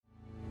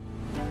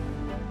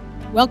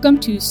Welcome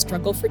to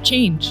Struggle for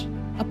Change,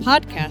 a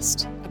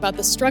podcast about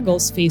the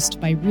struggles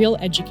faced by real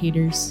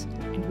educators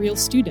and real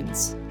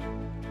students.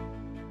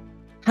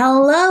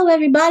 Hello,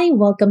 everybody.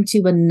 Welcome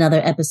to another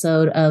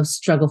episode of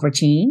Struggle for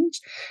Change.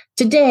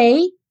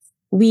 Today,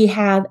 we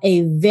have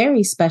a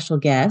very special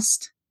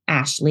guest,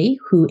 Ashley,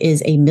 who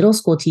is a middle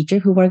school teacher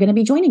who are going to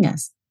be joining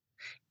us.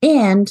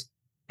 And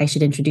I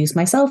should introduce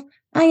myself.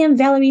 I am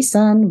Valerie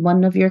Sun,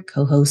 one of your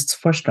co-hosts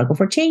for Struggle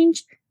for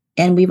Change.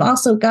 And we've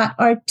also got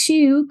our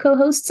two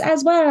co-hosts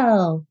as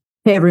well.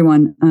 Hey,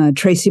 everyone.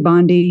 Tracy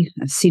Bondi,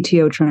 a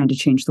CTO trying to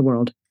change the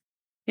world.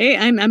 Hey,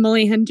 I'm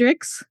Emily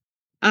Hendricks.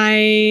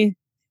 I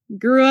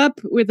grew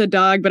up with a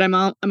dog, but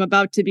I'm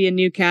about to be a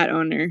new cat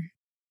owner.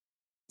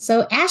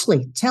 So,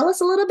 Ashley, tell us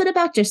a little bit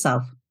about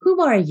yourself.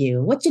 Who are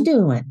you? What you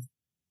doing?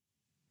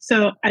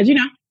 So, as you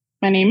know,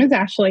 my name is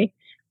Ashley.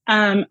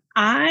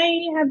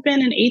 I have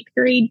been an 8th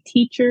grade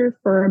teacher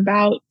for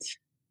about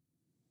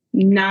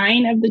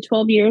 9 of the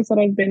 12 years that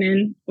I've been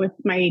in with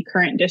my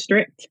current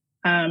district.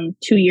 2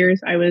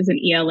 years I was an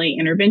ELA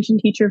intervention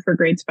teacher for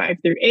grades 5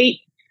 through 8.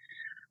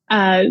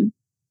 COVID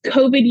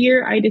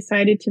year, I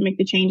decided to make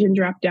the change and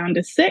drop down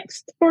to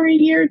 6th for a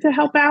year to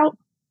help out.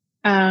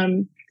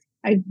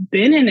 I've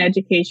been in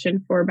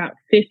education for about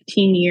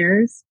 15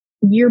 years.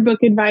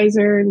 Yearbook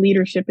advisor,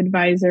 leadership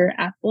advisor,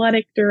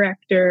 athletic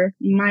director,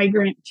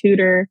 migrant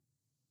tutor,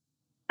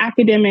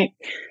 academic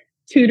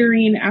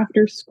tutoring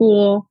after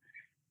school,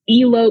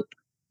 elope,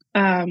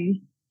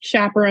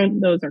 chaperone.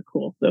 Those are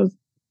cool. Those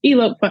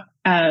elope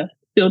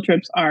field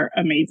trips are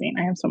amazing.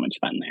 I have so much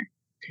fun there.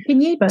 Can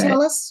you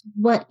tell us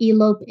what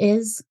elope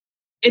is?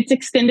 It's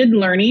extended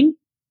learning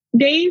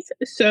days.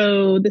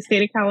 So the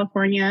state of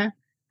California,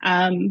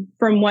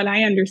 from what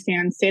I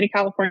understand, state of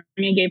California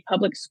gave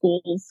public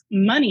schools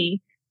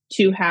money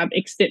to have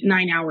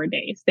 9-hour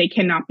days. They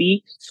cannot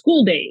be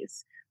school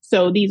days.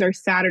 So these are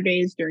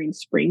Saturdays during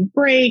spring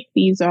break.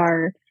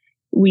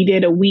 We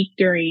did a week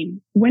during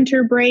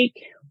winter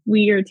break.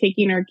 We are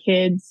taking our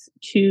kids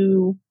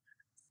to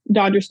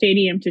Dodger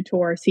Stadium to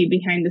tour, see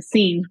behind the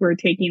scenes. We're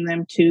taking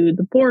them to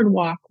the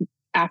boardwalk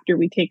after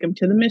we take them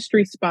to the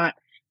mystery spot.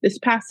 This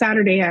past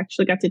Saturday, I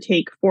actually got to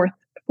take 4th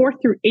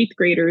through 8th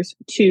graders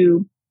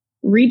to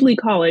Reedley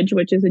College,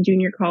 which is a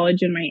junior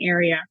college in my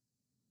area.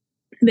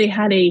 They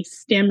had a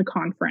STEM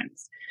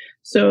conference.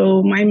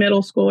 So my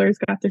middle schoolers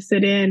got to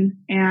sit in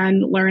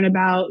and learn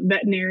about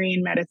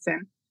veterinarian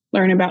medicine,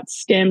 learn about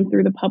STEM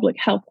through the public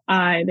health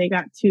eye. They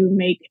got to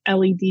make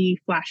LED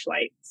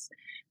flashlights.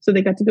 So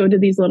they got to go to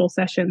these little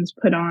sessions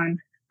put on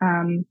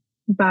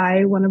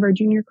by one of our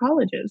junior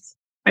colleges.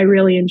 I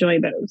really enjoy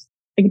those.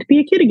 I get to be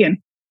a kid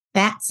again.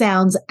 That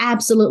sounds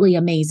absolutely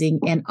amazing.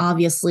 And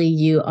obviously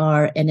you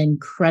are an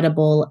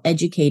incredible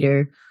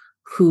educator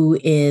who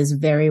is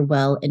very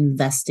well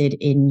invested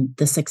in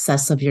the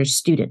success of your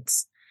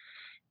students.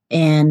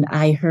 And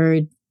I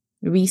heard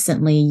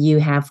recently you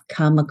have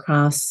come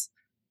across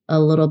a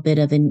little bit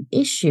of an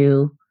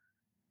issue.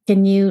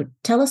 Can you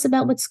tell us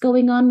about what's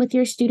going on with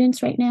your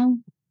students right now?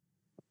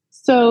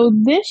 So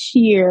this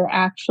year,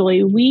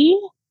 actually, we,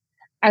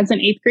 as an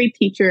 8th grade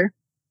teacher,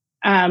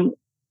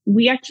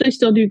 we actually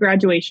still do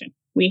graduation.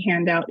 We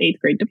hand out 8th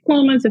grade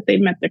diplomas if they've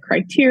met the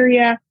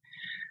criteria,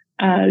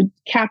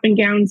 cap and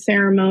gown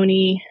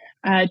ceremony,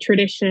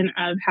 tradition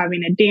of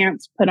having a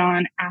dance put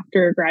on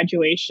after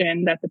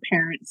graduation that the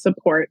parents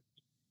support.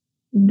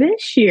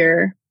 This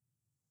year,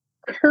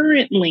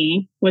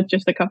 currently, with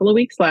just a couple of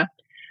weeks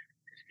left,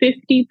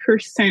 50%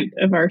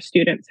 of our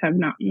students have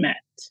not met.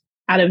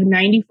 Out of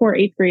 94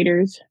 8th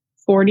graders,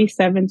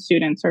 47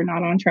 students are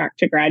not on track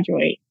to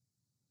graduate.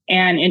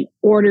 And in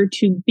order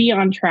to be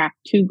on track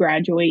to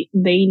graduate,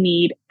 they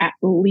need at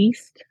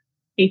least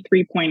a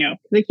 3.0.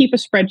 They keep a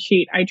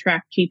spreadsheet. I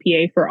track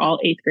GPA for all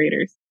 8th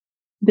graders.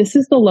 This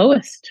is the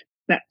lowest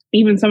that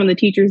even some of the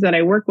teachers that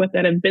I work with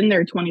that have been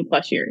there 20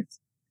 plus years,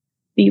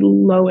 the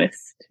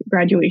lowest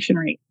graduation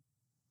rate.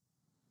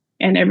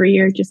 And every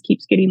year it just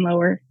keeps getting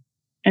lower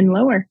and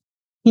lower.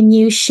 Can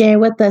you share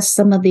with us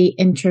some of the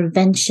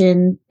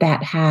intervention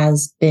that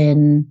has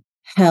been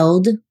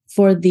held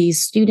for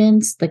these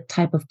students, the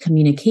type of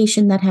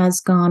communication that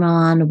has gone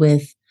on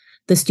with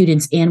the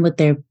students and with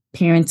their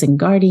parents and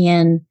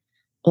guardian,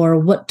 or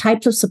what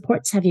types of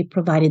supports have you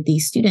provided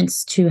these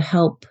students to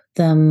help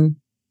them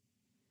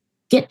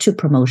get to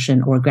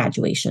promotion or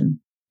graduation?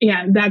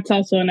 Yeah, that's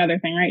also another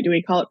thing, right? Do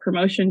we call it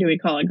promotion? Do we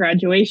call it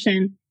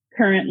graduation?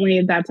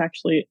 Currently, that's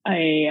actually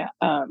a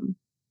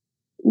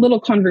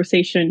little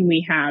conversation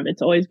we have.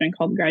 It's always been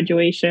called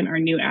graduation. Our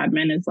new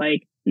admin is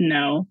like,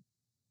 no,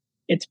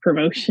 it's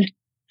promotion.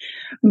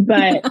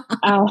 But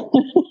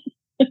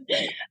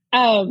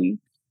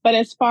but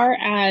as far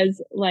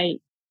as like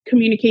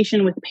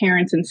communication with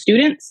parents and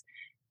students,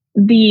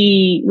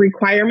 the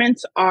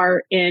requirements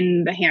are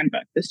in the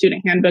handbook, the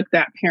student handbook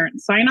that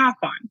parents sign off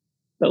on.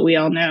 But we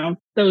all know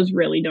those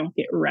really don't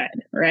get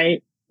read,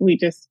 right? We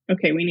just,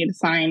 okay, we need to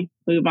sign,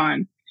 move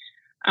on.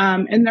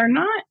 And they're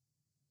not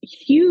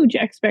huge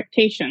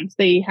expectations.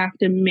 They have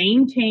to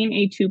maintain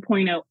a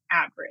 2.0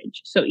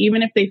 average. So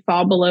even if they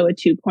fall below a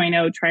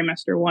 2.0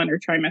 trimester 1 or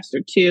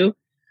trimester 2,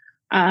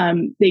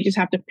 They just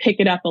have to pick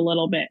it up a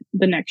little bit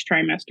the next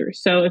trimester.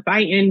 So if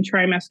I end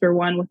trimester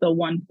 1 with a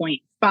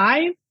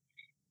 1.5,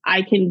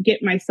 I can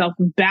get myself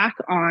back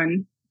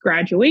on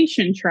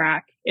graduation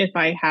track if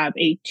I have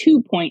a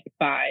 2.5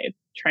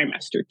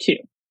 trimester 2.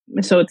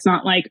 So it's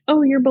not like,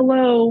 oh, you're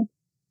below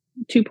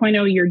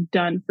 2.0, you're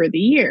done for the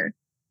year.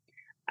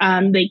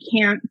 They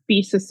can't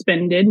be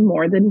suspended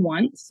more than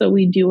once. So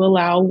we do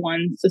allow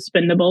one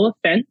suspendable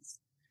offense.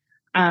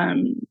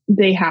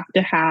 They have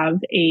to have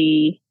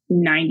a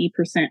 90%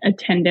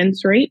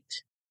 attendance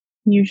rate.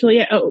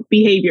 Usually,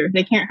 behavior.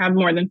 They can't have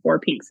more than 4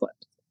 pink slips.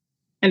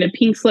 And a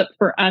pink slip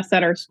for us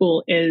at our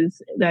school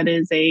is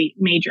a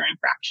major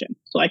infraction.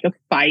 So like a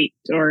fight,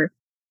 or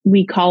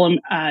we call them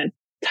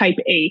type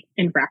A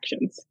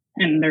infractions,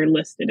 and they're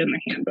listed in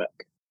the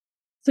handbook.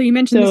 So you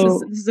mentioned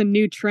this is a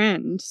new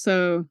trend.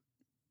 So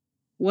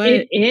what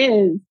it is?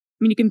 I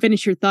mean, you can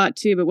finish your thought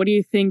too, but what do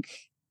you think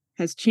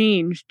has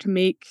changed to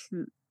make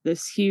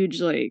this huge,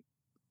 like,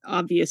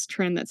 obvious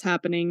trend that's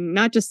happening,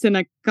 not just in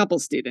a couple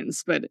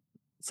students, but it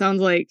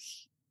sounds like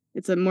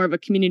it's more of a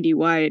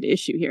community-wide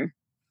issue here?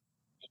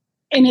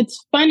 And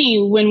it's funny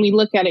when we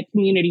look at it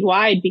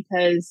community-wide,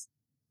 because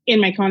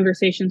in my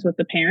conversations with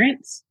the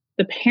parents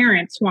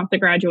want the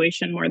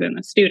graduation more than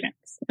the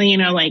students. You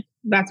know, like,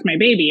 that's my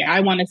baby. I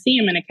want to see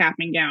him in a cap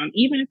and gown,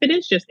 even if it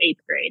is just 8th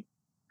grade.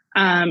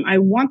 I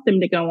want them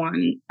to go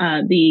on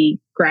the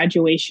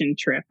graduation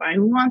trip. I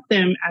want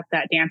them at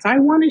that dance. I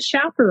want to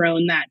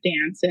chaperone that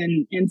dance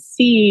and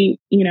see,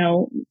 you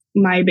know,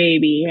 my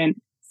baby and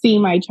see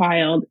my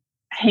child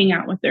hang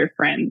out with their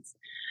friends.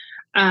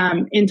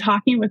 In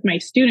talking with my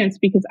students,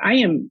 because I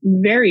am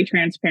very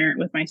transparent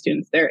with my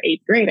students, they're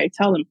 8th grade. I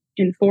tell them,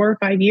 in 4 or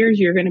 5 years,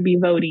 you're going to be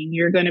voting.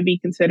 You're going to be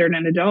considered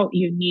an adult.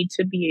 You need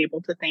to be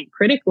able to think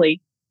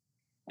critically.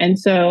 And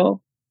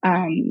so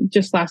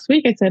just last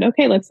week, I said,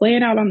 okay, let's lay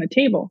it out on the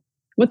table.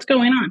 What's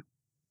going on?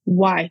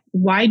 Why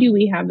do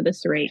we have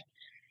this rate?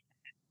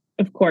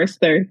 Of course,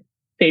 their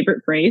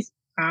favorite phrase,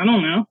 I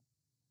don't know.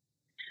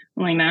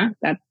 I'm like, nah,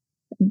 that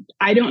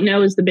I don't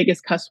know is the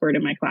biggest cuss word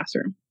in my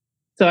classroom.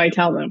 So I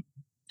tell them,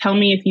 tell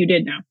me if you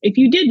did know. If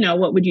you did know,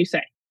 what would you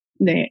say?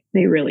 They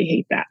really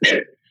hate that.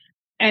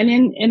 And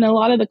in a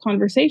lot of the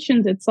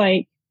conversations, it's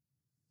like,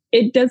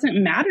 it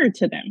doesn't matter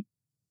to them.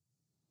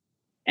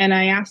 And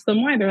I ask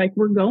them why. They're like,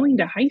 we're going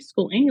to high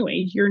school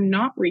anyways. You're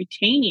not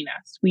retaining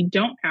us. We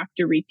don't have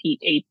to repeat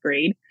 8th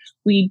grade.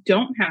 We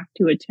don't have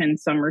to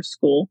attend summer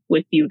school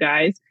with you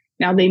guys.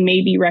 Now, they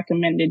may be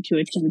recommended to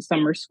attend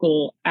summer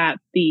school at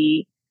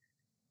the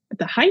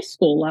high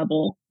school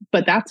level,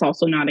 but that's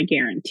also not a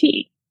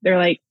guarantee. They're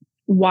like,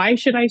 why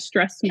should I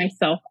stress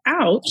myself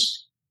out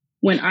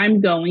when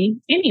I'm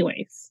going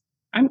anyways?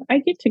 I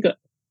get to go.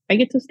 I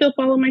get to still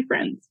follow my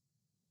friends.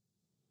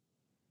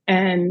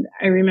 And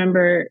I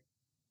remember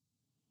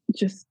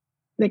just,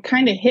 that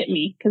kind of hit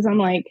me, because I'm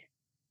like,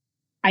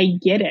 I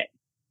get it.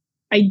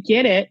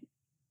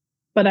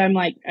 But I'm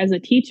like, as a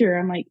teacher,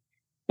 I'm like,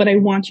 but I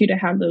want you to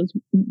have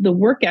the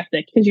work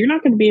ethic, because you're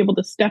not going to be able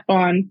to step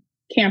on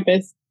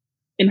campus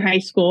in high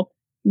school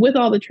with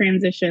all the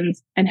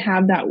transitions and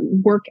have that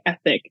work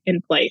ethic in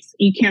place.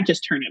 You can't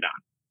just turn it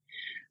on.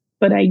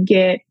 But I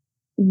get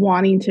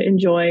wanting to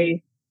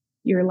enjoy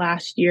your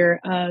last year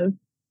of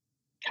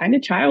kind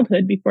of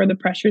childhood before the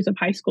pressures of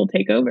high school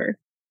take over.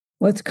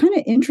 Well, it's kind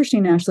of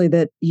interesting, Ashley,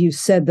 that you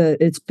said that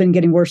it's been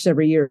getting worse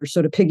every year.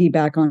 So to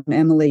piggyback on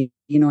Emily,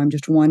 I'm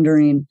just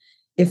wondering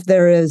if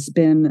there has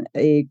been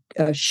a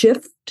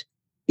shift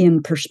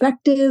in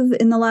perspective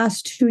in the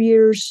last 2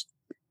 years,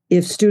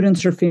 if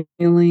students are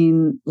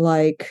feeling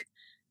like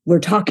we're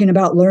talking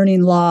about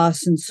learning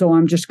loss, and so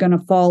I'm just going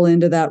to fall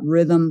into that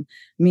rhythm.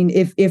 I mean,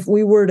 if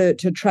we were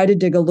to try to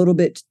dig a little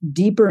bit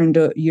deeper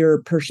into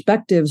your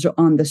perspectives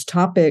on this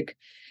topic,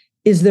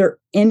 is there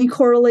any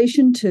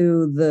correlation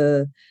to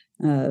the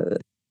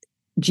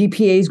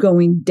GPAs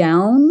going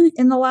down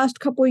in the last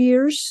couple of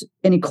years?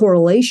 Any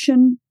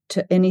correlation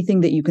to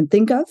anything that you can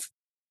think of?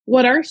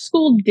 What our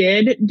school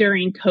did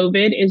during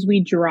COVID is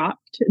we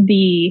dropped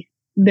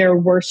their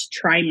worst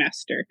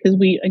trimester, because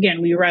we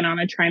run on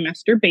a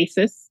trimester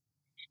basis.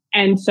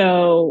 And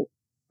so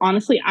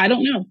honestly, I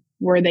don't know,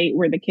 were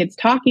the kids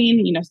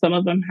talking? Some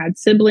of them had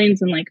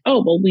siblings and like,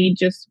 oh, well,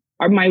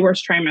 my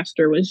worst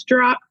trimester was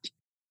dropped.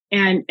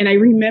 And I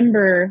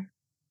remember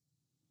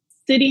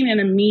sitting in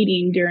a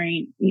meeting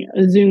during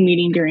a Zoom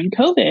meeting during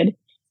COVID,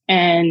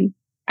 and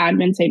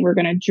admin saying, we're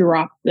going to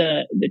drop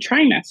the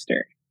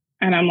trimester.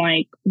 And I'm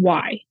like,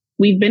 why?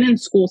 We've been in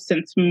school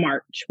since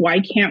March. Why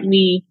can't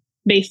we,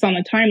 based on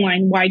the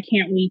timeline, why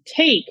can't we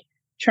take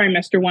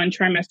trimester 1,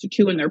 trimester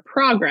 2 in their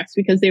progress?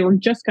 Because they were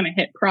just going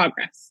to hit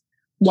progress.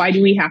 Why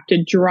do we have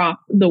to drop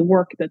the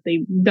work that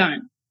they've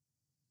done?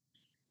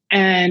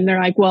 And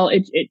they're like, well,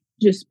 it's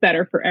just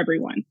better for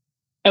everyone.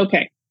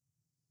 Okay.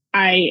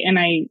 I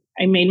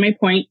made my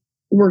point.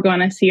 We're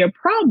going to see a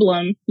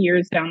problem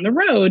years down the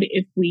road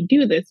if we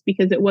do this,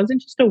 because it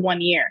wasn't just a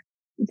 1 year.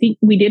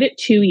 We did it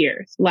 2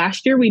 years.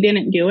 Last year, we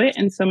didn't do it.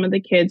 And some of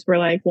the kids were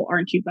like, well,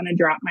 aren't you going to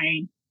drop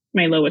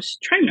my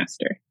lowest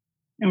trimester?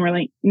 And we're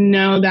like,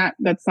 no,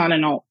 that's not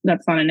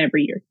an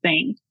every year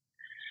thing.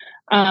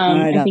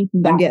 Right, I think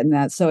I'm getting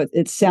that. So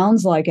it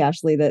sounds like,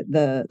 Ashley, that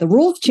the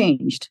rules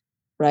changed,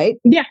 right?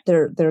 Yeah.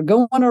 They're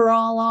going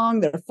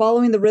along, they're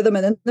following the rhythm,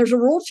 and then there's a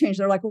rule change.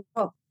 They're like,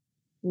 well,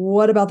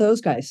 what about those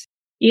guys?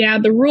 Yeah,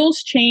 the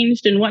rules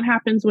changed. And what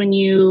happens when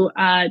you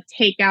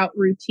take out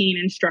routine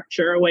and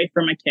structure away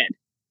from a kid?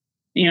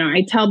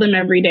 I tell them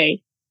every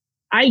day,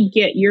 I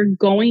get you're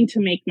going to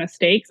make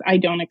mistakes. I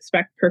don't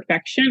expect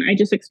perfection. I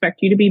just expect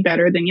you to be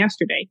better than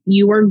yesterday.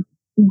 You are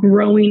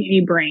growing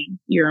a brain.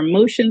 Your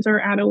emotions are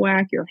out of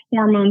whack. Your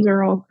hormones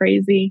are all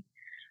crazy.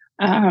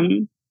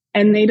 And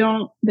they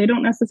don't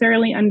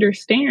necessarily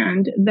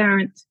understand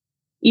that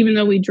even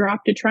though we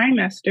dropped a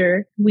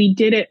trimester, we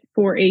did it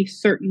for a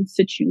certain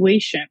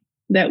situation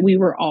that we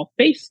were all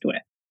faced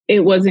with.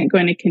 It wasn't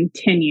going to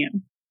continue.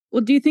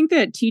 Well, do you think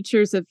that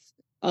teachers have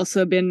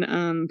also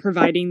been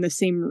providing the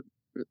same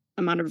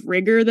amount of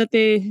rigor that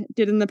they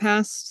did in the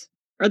past?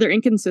 Are there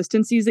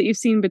inconsistencies that you've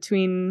seen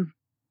between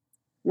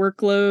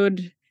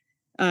workload,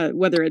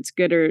 whether it's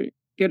good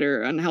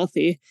or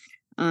unhealthy?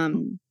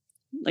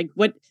 Like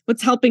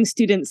what's helping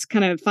students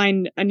kind of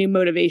find a new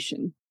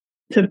motivation?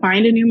 To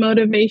find a new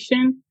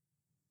motivation,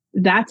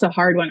 that's a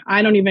hard one.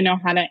 I don't even know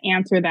how to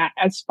answer that.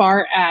 As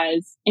far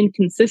as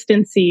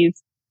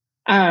inconsistencies,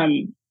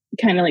 kind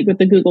of like with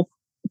the Google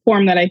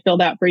form that I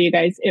filled out for you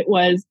guys,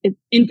 it's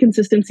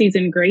inconsistencies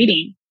in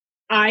grading.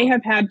 I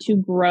have had to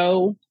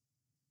grow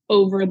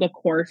over the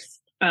course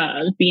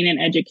of being in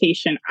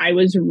education. I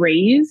was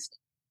raised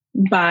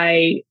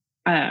by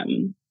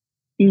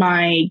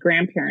my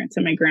grandparents,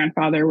 and my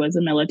grandfather was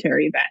a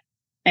military vet.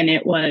 And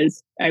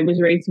I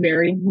was raised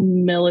very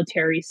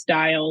military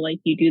style, like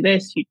you do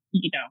this,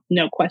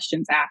 no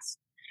questions asked.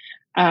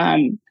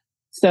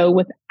 So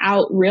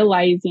without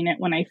realizing it,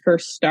 when I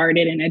first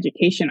started in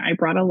education, I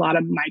brought a lot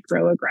of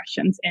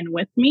microaggressions in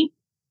with me.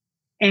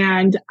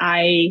 And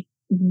I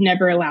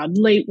never allowed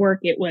late work.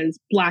 It was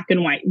black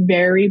and white,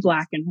 very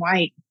black and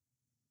white.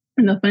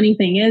 And the funny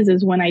thing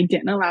is when I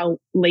didn't allow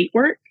late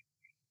work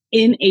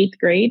in 8th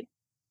grade,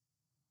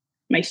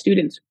 my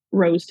students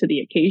rose to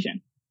the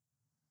occasion.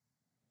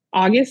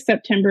 August,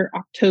 September,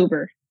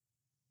 October,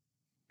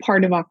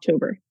 part of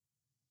October,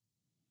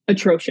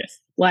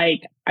 atrocious.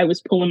 Like I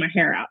was pulling my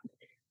hair out.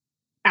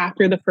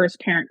 After the first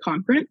parent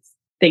conference,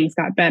 things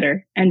got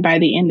better. And by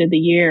the end of the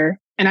year,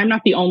 and I'm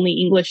not the only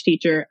English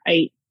teacher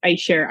I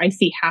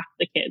see half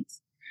the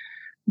kids.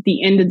 At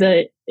the end of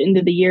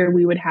the year,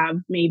 we would have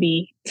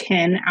maybe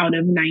 10 out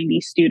of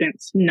 90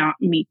 students not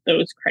meet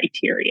those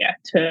criteria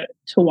to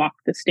walk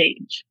the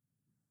stage.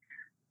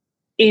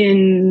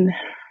 In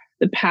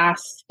the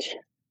past,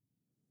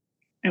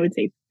 I would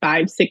say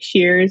 5-6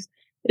 years,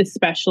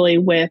 especially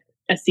with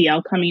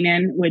SEL coming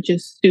in, which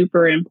is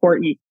super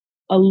important.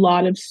 A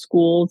lot of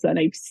schools that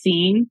I've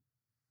seen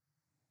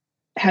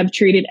have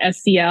treated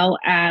SEL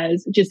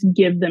as just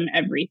give them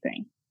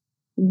everything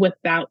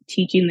without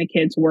teaching the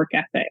kids work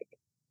ethic.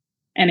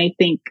 And I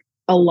think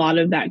a lot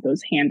of that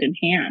goes hand in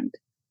hand.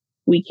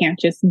 We can't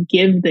just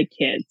give the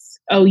kids,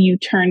 oh, you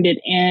turned it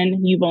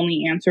in, you've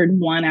only answered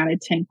 1 out of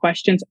 10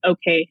 questions.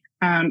 Okay,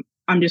 I'm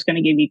just going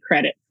to give you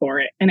credit for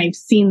it. And I've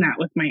seen that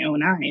with my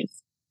own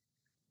eyes.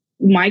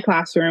 My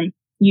classroom,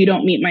 you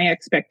don't meet my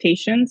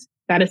expectations.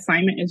 That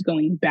assignment is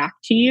going back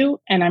to you,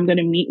 and I'm going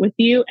to meet with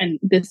you. And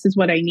this is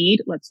what I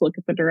need. Let's look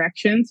at the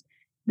directions.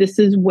 This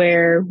is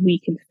where we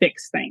can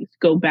fix things.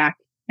 Go back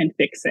and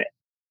fix it.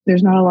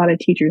 There's not a lot of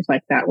teachers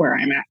like that where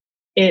I'm at.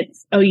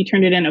 It's, oh, you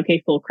turned it in.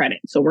 Okay, full credit.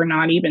 So we're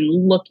not even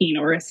looking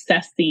or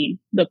assessing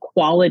the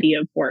quality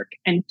of work.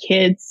 And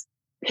kids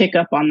pick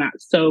up on that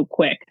so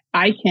quick.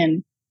 I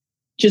can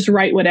just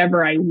write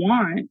whatever I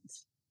want.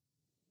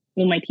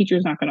 Well, my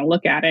teacher's not going to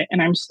look at it,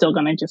 and I'm still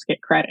going to just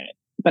get credit,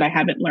 but I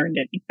haven't learned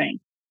anything.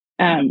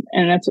 And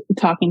that's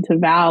talking to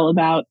Val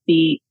about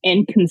the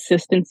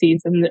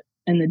inconsistencies and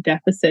the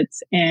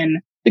deficits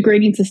in the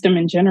grading system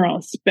in general,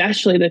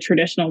 especially the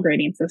traditional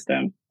grading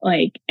system.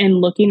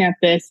 And looking at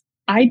this,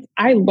 I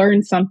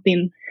learned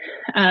something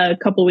a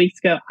couple weeks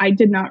ago. I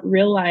did not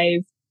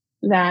realize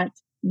that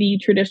the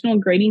traditional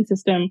grading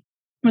system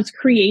was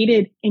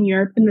created in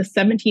Europe in the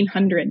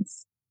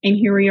 1700s. And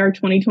here we are,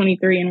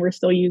 2023, and we're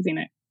still using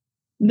it.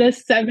 The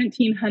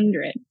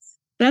 1700s.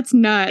 That's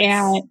nuts.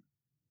 And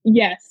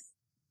yes.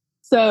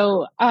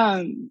 So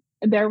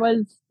there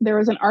was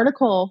an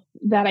article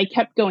that I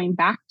kept going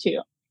back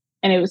to,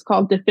 and it was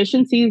called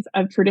Deficiencies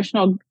of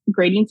Traditional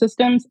Grading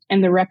Systems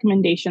and the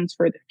Recommendations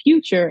for the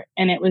Future.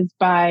 And it was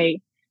by,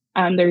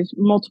 there's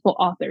multiple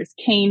authors,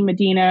 Kane,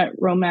 Medina,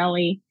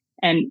 Romelli,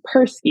 and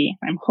Persky.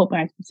 I'm hoping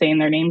I'm saying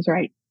their names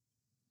right.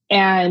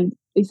 And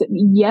they said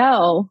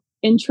Yale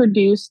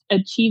introduced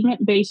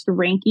achievement-based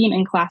ranking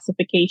and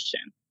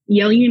classification.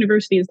 Yale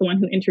University is the one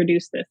who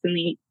introduced this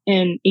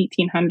in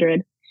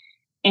 1800.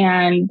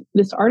 And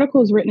this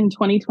article was written in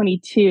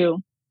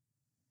 2022.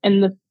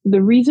 And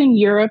the reason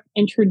Europe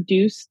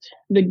introduced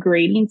the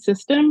grading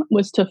system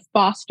was to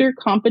foster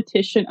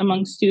competition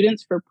among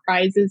students for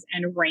prizes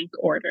and rank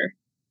order.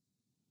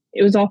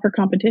 It was all for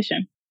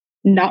competition,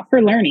 not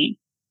for learning.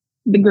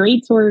 the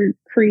grades were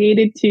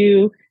created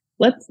to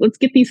let's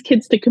get these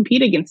kids to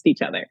compete against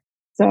each other.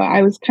 So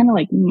I was kind of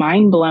like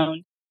mind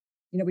blown.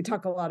 We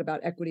talk a lot about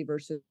equity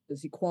versus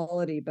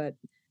equality, but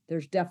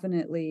there's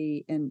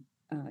definitely an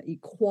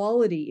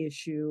equality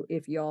issue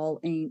if y'all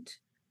ain't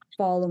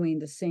following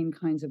the same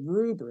kinds of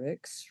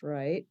rubrics,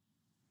 right?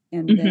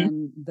 And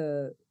then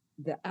the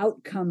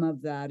outcome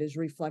of that is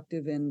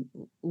reflective in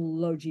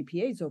low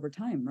GPAs over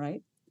time,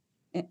 right?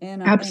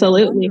 And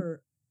absolutely. And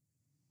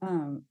I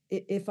wonder,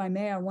 if I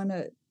may, I want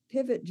to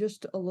pivot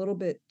just a little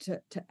bit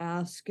to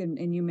ask,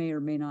 and you may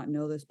or may not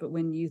know this, but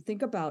when you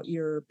think about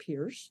your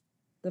peers,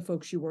 the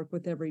folks you work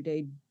with every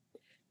day,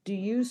 do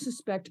you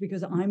suspect,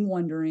 because I'm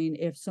wondering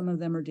if some of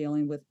them are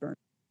dealing with burnout?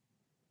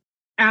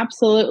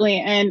 Absolutely.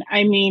 And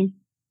I mean,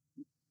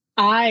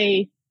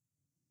 I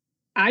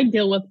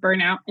deal with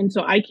burnout. And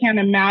so I can't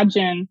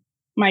imagine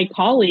my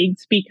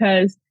colleagues,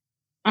 because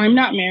I'm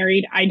not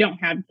married. I don't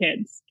have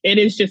kids. It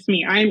is just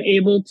me. I'm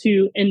able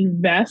to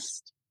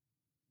invest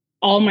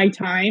all my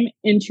time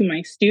into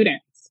my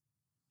students,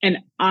 and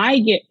I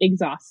get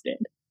exhausted.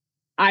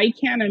 I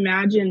can't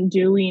imagine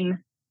doing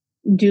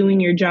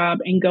your job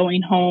and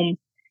going home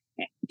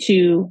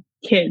to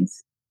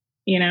kids,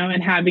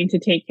 and having to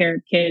take care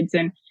of kids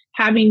and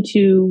having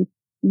to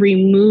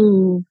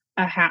remove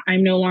a hat.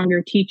 I'm no longer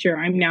a teacher.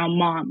 I'm now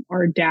mom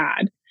or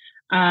dad.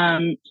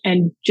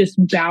 And just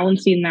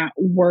balancing that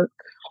work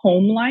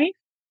home life.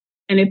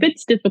 And if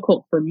it's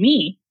difficult for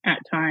me at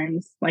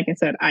times, like I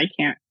said, I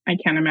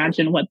can't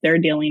imagine what they're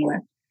dealing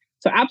with.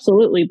 So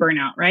absolutely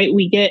burnout, right?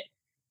 We get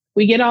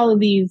all of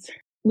these,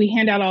 we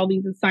hand out all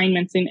these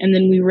assignments, and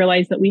then we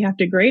realize that we have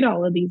to grade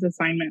all of these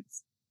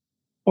assignments.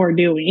 Or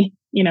do we?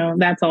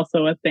 That's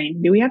also a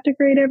thing. Do we have to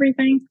grade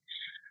everything?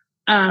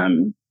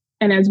 And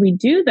as we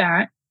do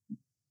that,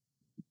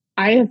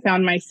 I have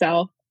found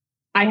myself,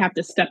 I have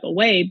to step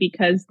away,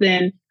 because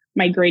then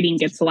my grading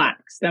gets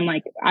lax. I'm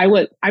like,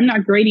 I'm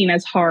not grading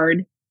as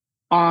hard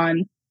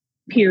on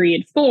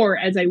period 4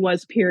 as I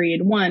was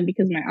period 1,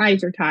 because my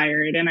eyes are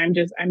tired and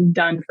I'm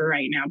done for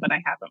right now, but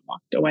I haven't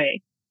walked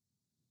away.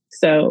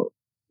 So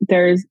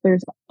there's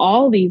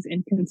all these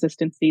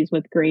inconsistencies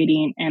with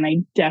grading, and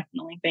I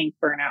definitely think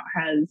burnout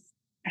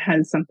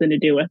has something to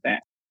do with it.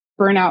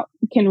 Burnout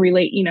can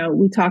relate,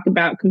 we talk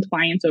about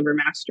compliance over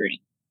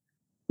mastery.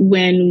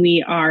 When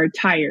we are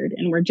tired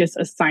and we're just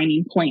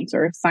assigning points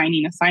or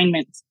assigning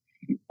assignments,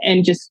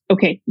 and just,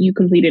 okay, you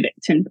completed it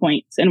 10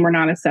 points, and we're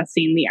not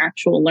assessing the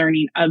actual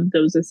learning of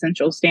those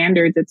essential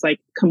standards. It's like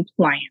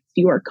compliance.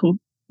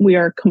 We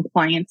are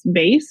compliance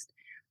based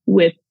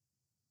with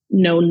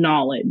no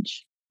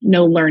knowledge,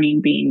 no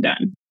learning being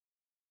done.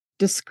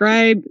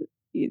 Describe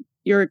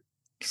your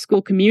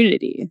school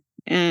community,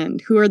 and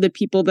who are the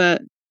people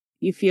that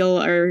you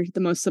feel are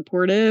the most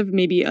supportive,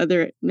 maybe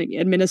other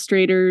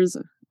administrators,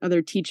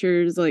 other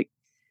teachers. Like,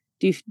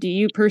 do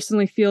you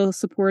personally feel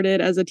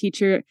supported as a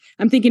teacher?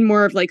 I'm thinking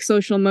more of like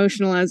social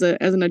emotional as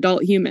an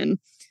adult human,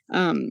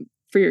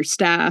 for your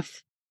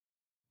staff.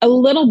 A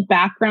little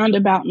background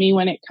about me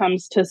when it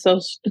comes to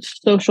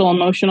social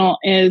emotional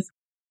is,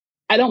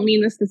 I don't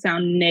mean this to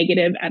sound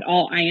negative at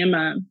all.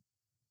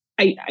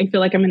 I feel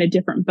like I'm in a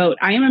different boat.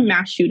 I am a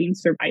mass shooting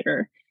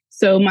survivor.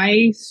 So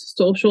my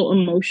social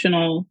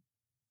emotional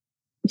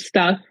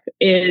stuff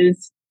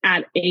is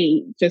at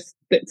just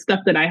the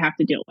stuff that I have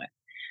to deal with.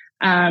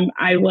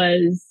 I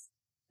was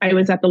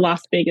at the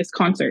Las Vegas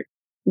concert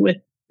with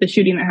the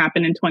shooting that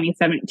happened in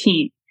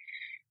 2017.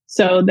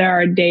 So there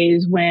are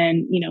days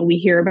when, we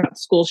hear about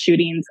school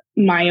shootings,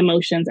 my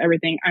emotions,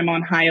 everything, I'm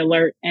on high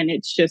alert, and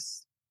it's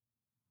just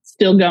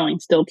still going,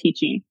 still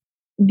teaching.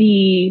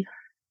 And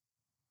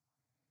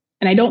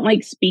I don't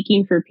like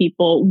speaking for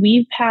people.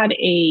 We've had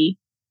a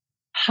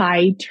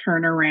high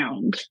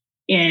turnaround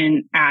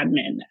in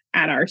admin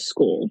at our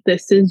school.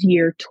 This is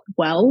year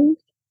 12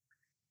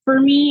 for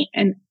me.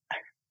 And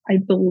I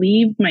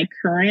believe my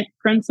current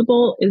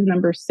principal is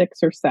number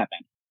 6 or 7.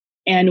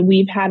 And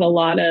we've had a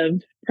lot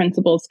of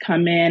principals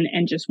come in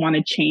and just want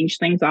to change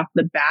things off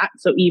the bat.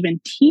 So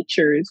even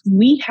teachers,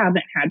 we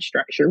haven't had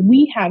structure.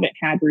 We haven't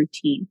had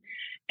routine.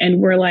 And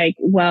we're like,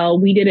 well,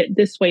 we did it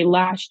this way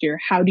last year.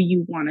 How do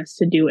you want us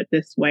to do it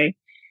this way?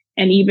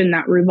 And even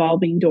that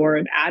revolving door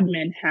of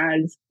admin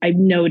I've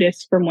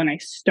noticed from when I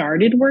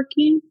started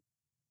working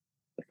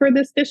for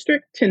this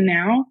district to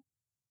now,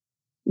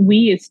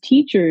 we as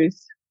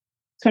teachers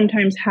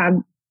sometimes have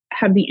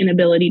the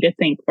inability to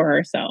think for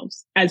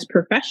ourselves as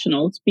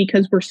professionals,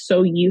 because we're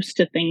so used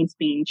to things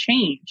being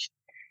changed.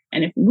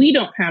 And if we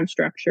don't have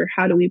structure,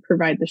 how do we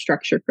provide the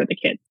structure for the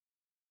kids?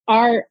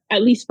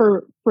 At least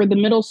for the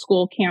middle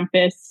school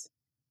campus,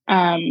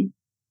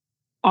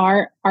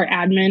 our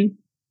admin,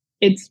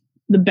 it's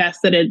the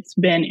best that it's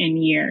been in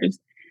years.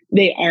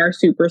 They are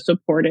super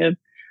supportive.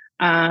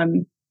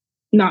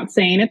 Not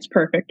saying it's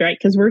perfect, right?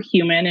 Because we're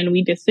human and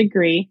we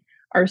disagree.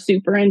 Our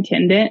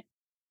superintendent,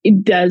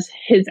 it does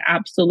his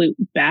absolute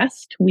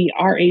best. We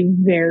are a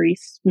very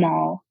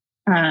small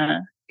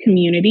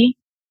community.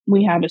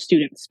 We have a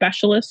student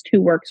specialist who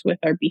works with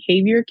our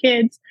behavior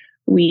kids.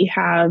 We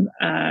have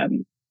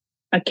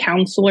a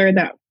counselor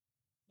that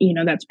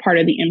that's part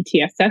of the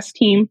MTSS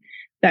team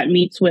that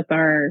meets with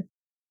our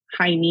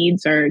high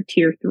needs, our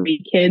tier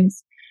 3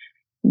 kids.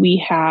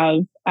 We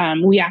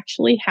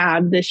actually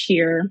have this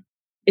year,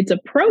 it's a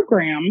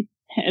program,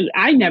 and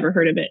I never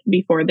heard of it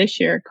before this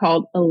year,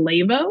 called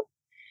Alevo.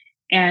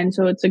 And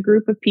so it's a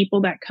group of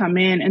people that come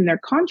in and they're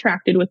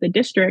contracted with the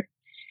district.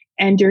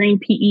 And during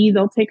PE,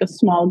 they'll take a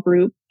small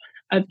group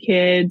of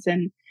kids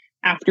and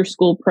after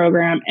school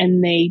program,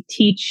 and they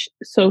teach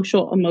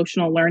social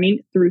emotional learning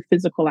through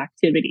physical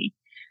activity.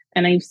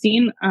 And I've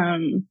seen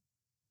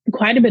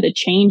quite a bit of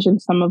change in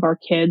some of our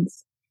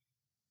kids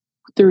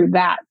through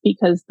that,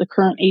 because the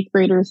current 8th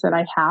graders that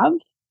I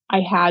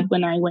had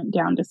when I went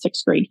down to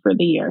 6th grade for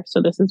the year. So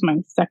this is my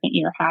 2nd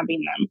year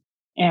having them.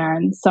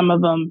 And some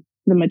of them,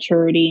 the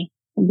maturity,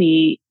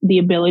 the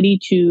ability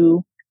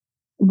to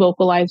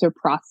vocalize or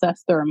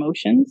process their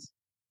emotions,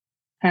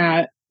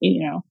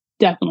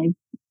 definitely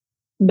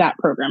that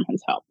program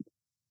has helped.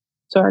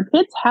 So our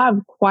kids have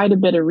quite a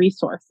bit of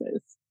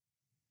resources.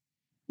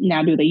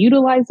 Now, do they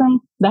utilize them?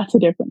 That's a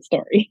different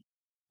story.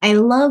 I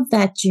love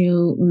that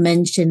you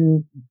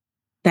mentioned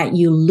that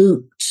you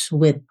looped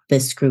with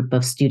this group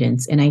of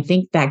students. And I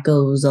think that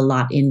goes a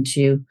lot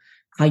into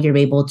how you're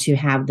able to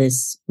have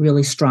this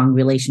really strong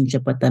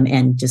relationship with them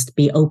and just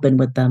be open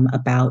with them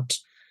about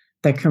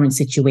their current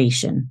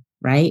situation,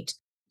 right?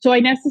 So I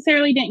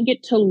necessarily didn't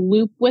get to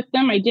loop with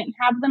them. I didn't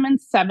have them in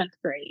 7th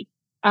grade.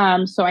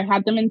 So I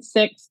had them in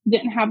 6th,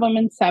 didn't have them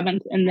in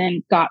 7th, and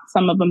then got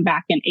some of them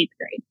back in 8th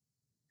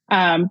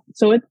grade.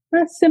 So it's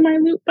a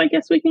semi-loop, I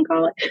guess we can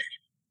call it.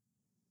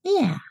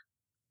 Yeah.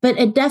 But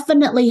it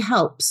definitely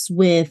helps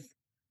with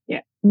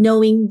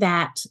knowing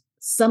that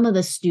some of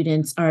the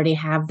students already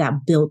have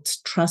that built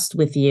trust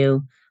with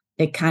you.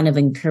 It kind of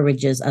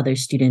encourages other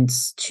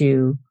students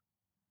to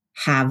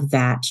have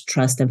that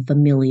trust and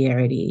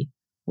familiarity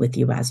with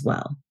you as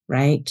well,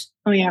 right?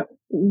 Oh, yeah.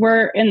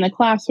 We're in the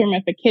classroom.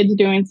 If a kid's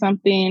doing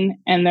something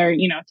and they're,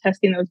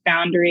 testing those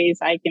boundaries,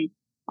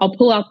 I'll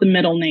pull out the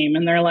middle name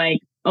and they're like,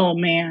 oh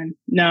man,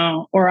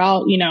 no. Or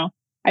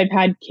I've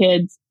had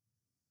kids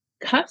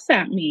cuss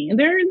at me.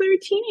 They're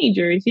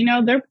teenagers,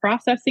 they're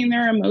processing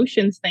their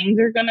emotions. Things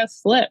are going to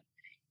slip,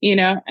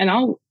 and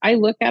I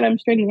look at him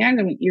straight in the eye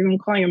and you're going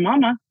to call your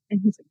mama.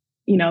 And he's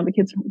like, the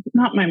kid's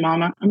not my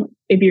mama.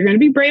 If you're going to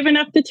be brave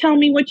enough to tell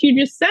me what you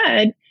just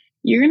said,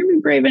 you're going to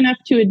be brave enough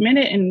to admit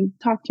it and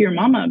talk to your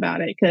mama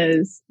about it,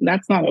 because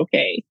that's not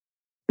okay.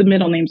 The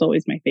middle name's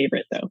always my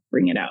favorite, though.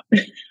 Bring it out.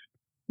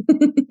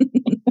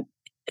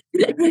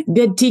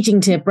 Good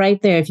teaching tip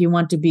right there. If you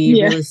want to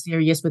be really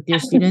serious with your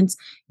students,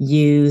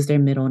 use their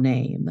middle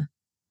name,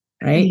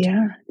 right?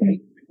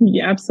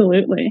 Yeah,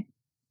 absolutely.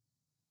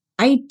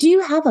 I do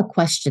have a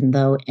question,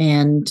 though,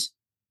 and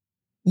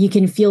you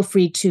can feel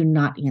free to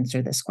not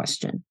answer this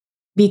question.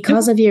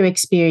 Because of your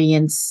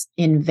experience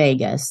in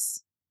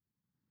Vegas,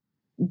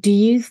 do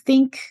you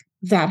think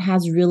that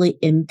has really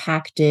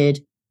impacted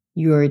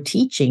your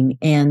teaching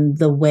and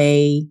the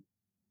way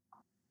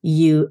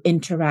you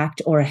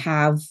interact or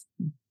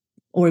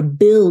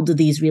build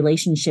these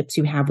relationships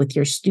you have with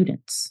your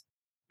students?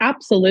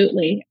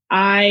 Absolutely.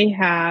 I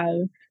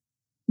have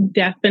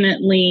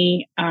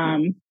definitely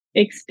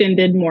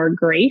extended more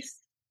grace,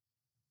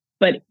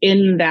 but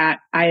in that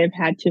I have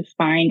had to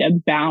find a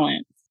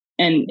balance,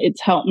 and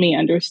it's helped me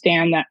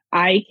understand that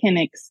I can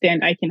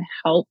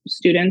help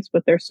students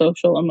with their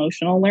social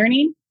emotional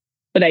learning,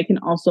 but I can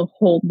also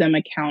hold them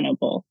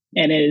accountable.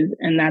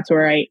 And that's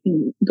where I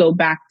go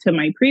back to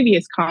my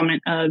previous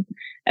comment of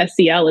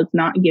SEL is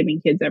not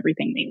giving kids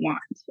everything they want.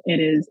 It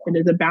is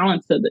a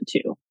balance of the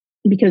two.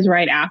 Because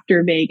right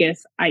after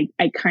Vegas, I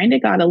kind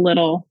of got a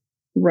little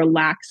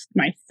relaxed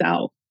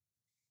myself.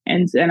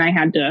 And I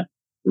had to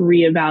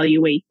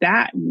reevaluate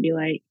that and be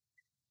like,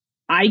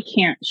 I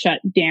can't shut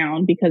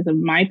down because of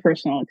my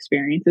personal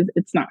experiences.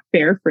 It's not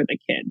fair for the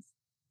kids.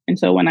 And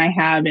so when I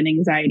have an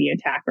anxiety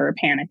attack or a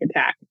panic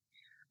attack,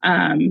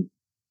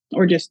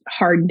 or just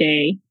hard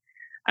day,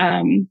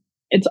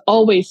 it's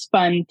always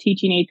fun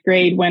teaching 8th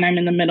grade when I'm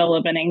in the middle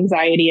of an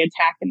anxiety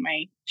attack and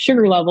my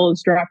sugar level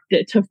is dropped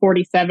to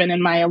 47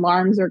 and my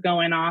alarms are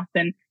going off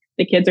and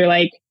the kids are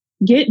like,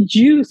 get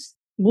juice,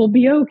 we'll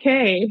be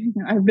okay.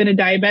 I've been a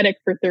diabetic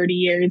for 30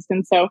 years.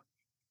 And so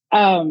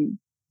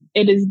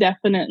it has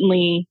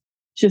definitely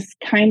just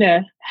kind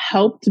of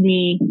helped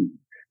me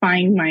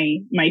find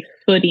my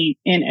footing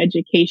in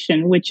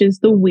education, which is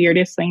the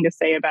weirdest thing to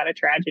say about a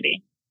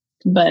tragedy.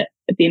 But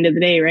at the end of the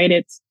day, right,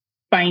 it's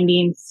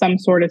finding some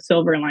sort of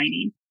silver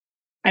lining.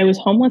 I was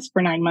homeless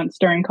for 9 months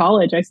during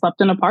college. I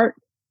slept in a park,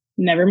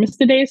 never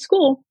missed a day of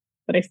school,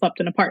 but I slept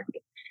in a park.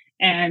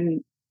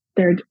 And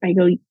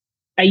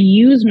I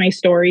use my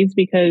stories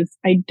because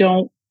I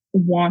don't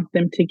want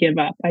them to give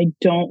up. I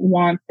don't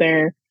want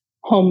their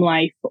home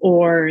life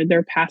or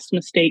their past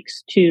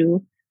mistakes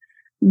to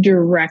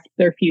direct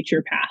their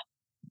future path.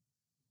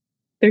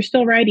 They're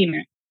still writing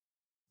it.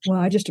 Well,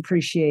 I just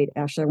appreciate,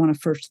 Ashley, I want to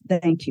first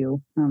thank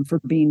you for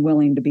being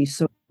willing to be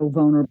so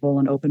vulnerable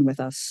and open with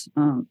us.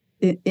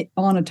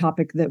 on a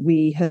topic that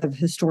we have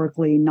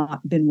historically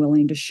not been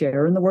willing to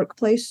share in the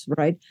workplace,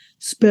 right?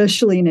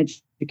 Especially in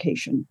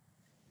education.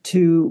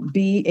 To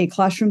be a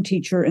classroom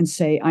teacher and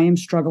say, I am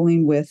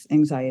struggling with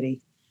anxiety.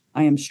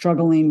 I am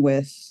struggling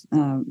with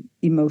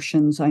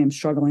emotions. I am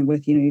struggling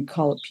with, you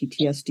call it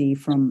PTSD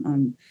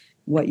from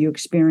what you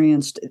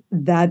experienced.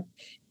 That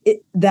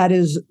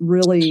is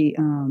really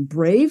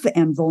brave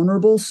and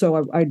vulnerable.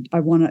 So I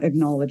want to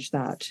acknowledge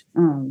that.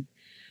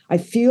 I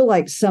feel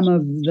like some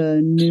of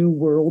the new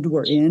world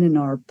we're in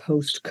our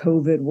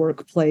post-COVID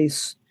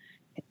workplace,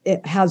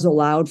 it has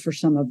allowed for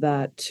some of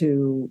that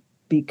to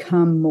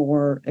become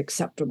more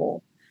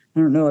acceptable. I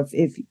don't know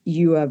if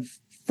you have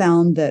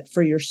found that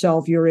for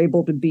yourself, you're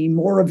able to be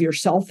more of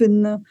yourself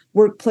in the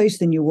workplace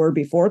than you were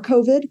before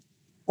COVID,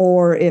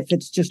 or if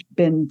it's just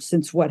been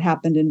since what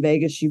happened in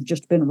Vegas, you've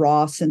just been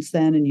raw since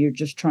then and you're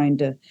just trying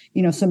to,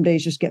 some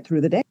days just get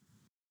through the day.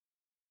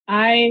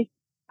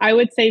 I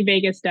would say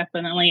Vegas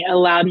definitely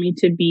allowed me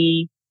to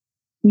be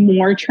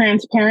more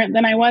transparent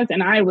than I was.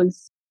 And I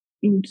was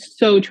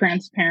so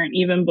transparent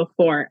even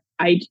before.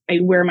 I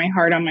wear my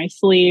heart on my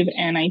sleeve,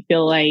 and I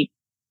feel like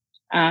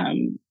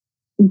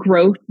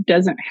growth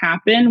doesn't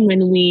happen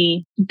when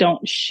we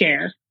don't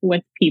share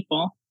with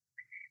people.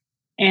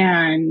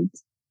 And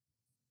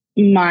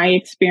my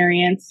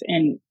experience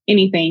in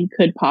anything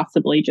could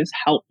possibly just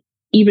help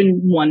even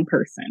one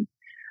person.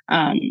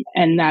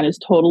 And that is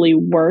totally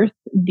worth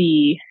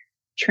the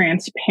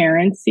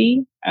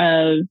transparency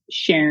of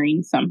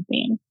sharing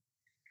something.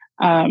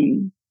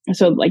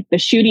 So like the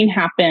shooting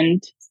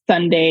happened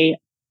Sunday,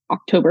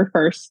 October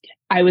 1st.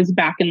 I was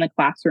back in the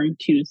classroom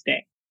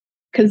Tuesday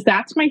because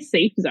that's my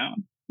safe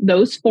zone.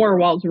 Those 4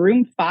 walls,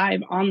 room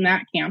 5 on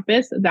that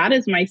campus, that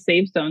is my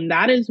safe zone.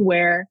 That is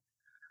where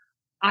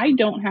I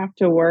don't have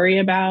to worry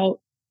about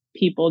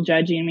people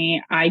judging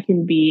me. I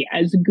can be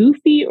as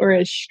goofy or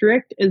as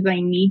strict as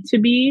I need to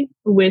be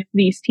with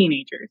these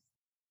teenagers.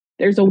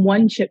 There's a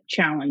 1-chip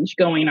challenge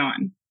going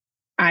on.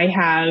 I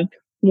have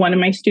one of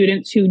my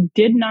students who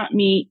did not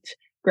meet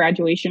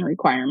graduation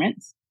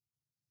requirements.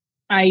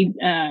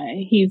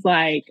 He's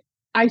like,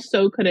 I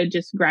so could have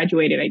just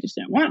graduated. I just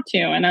didn't want to.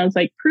 And I was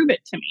like, prove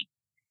it to me.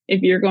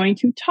 If you're going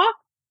to talk,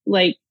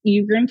 like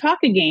you're going to talk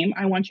a game,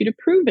 I want you to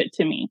prove it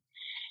to me.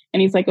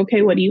 And he's like,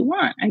 okay, what do you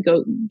want? I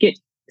go, get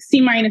C-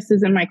 in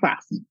my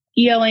class,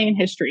 ELA and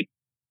history,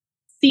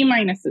 C-,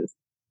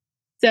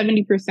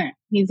 70%.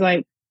 He's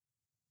like,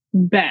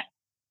 bet.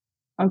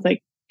 I was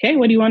like, okay,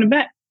 what do you want to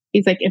bet?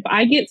 He's like, if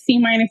I get C-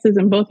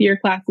 in both of your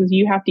classes,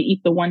 you have to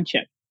eat the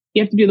 1-chip.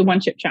 You have to do the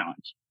 1-chip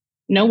challenge.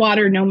 No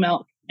water, no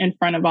milk in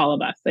front of all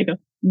of us. I go,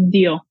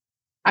 deal.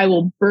 I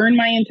will burn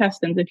my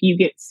intestines if you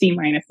get C-.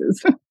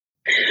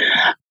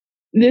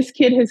 This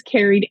kid has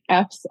carried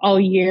Fs all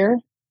year.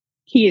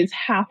 He is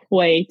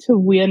halfway to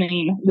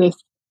winning this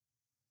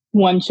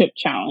 1-chip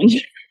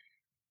challenge.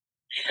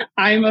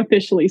 I'm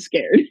officially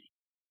scared.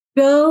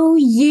 Go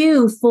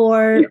you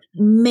for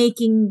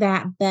making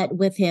that bet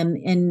with him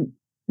and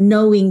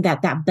knowing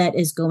that that bet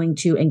is going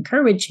to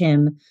encourage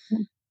him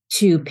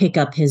to pick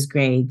up his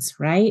grades,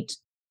 right?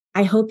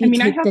 I hope you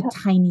take the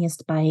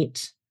tiniest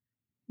bite.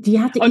 Do you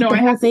have to eat the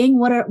whole thing?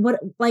 What are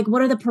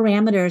the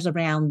parameters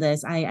around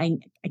this? I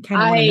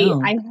kind of want to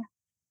know.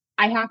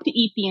 I have to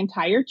eat the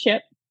entire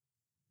chip,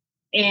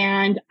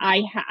 and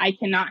I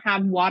cannot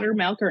have water,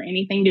 milk, or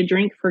anything to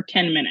drink for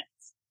 10 minutes.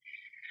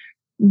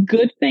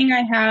 Good thing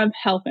I have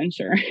health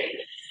insurance.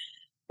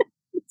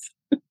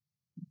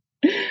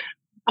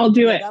 I'll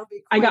do it. That'll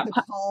be quite the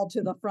call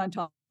to the front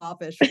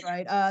office,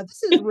 right?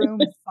 This is room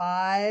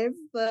 5.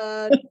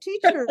 The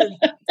teacher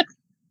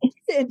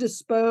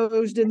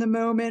indisposed in the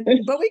moment,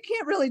 but we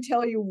can't really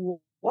tell you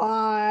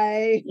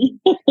why.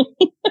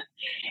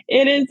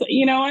 It is,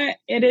 you know what?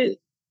 It is,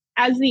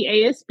 as the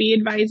ASB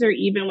advisor,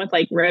 even with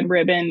like red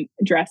ribbon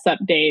dress up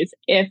days,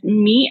 if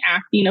me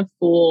acting a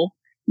fool,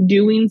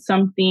 doing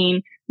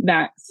something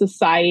that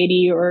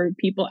society or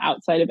people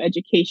outside of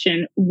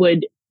education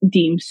would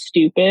deem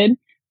stupid,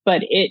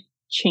 but it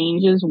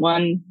changes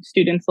one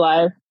student's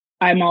life,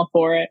 I'm all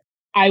for it.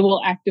 I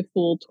will act a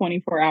fool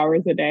 24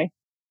 hours a day.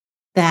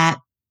 That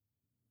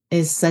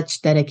is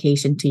such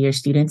dedication to your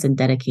students and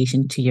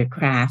dedication to your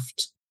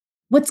craft.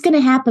 What's going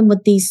to happen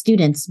with these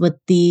students, with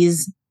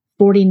these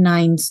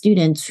 49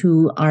 students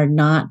who are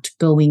not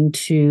going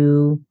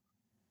to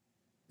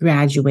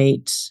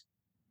graduate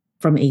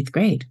from 8th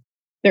grade?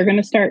 They're going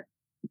to start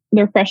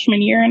their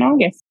freshman year in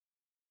August.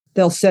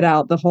 They'll sit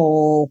out the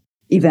whole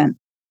event.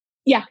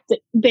 Yeah,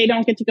 they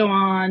don't get to go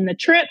on the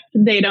trip.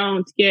 They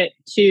don't get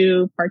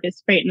to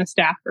participate in the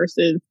staff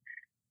versus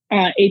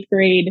 8th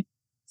grade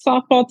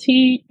softball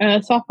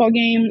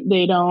game.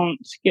 They don't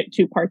get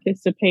to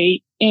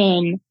participate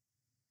in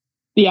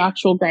the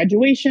actual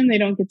graduation. They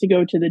don't get to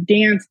go to the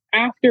dance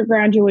after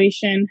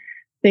graduation.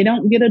 They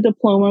don't get a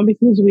diploma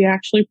because we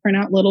actually print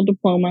out little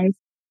diplomas.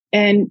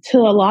 And to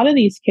a lot of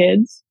these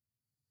kids,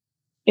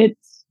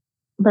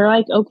 they're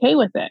like okay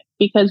with it,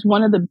 because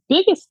one of the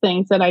biggest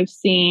things that I've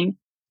seen,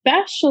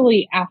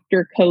 especially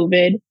after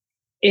COVID,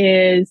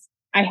 is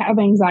I have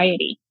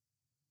anxiety.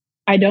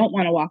 I don't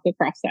want to walk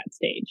across that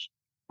stage.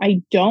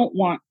 I don't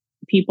want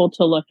people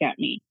to look at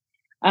me.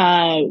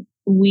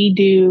 We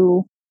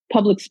do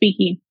public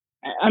speaking.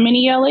 I'm an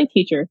ELA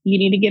teacher. You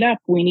need to get up.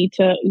 We need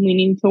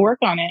to work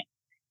on it.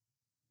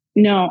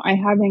 No, I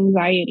have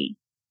anxiety.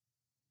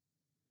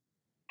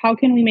 How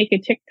can we make a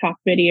TikTok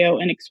video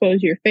and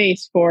expose your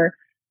face for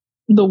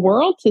the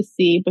world to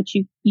see, but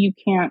you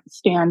can't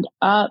stand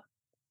up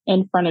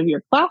in front of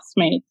your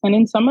classmates? And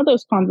in some of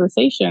those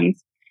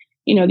conversations,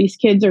 these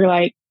kids are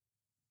like,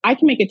 I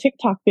can make a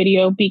TikTok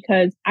video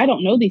because I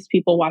don't know these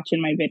people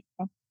watching my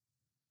video.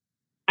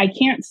 I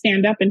can't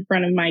stand up in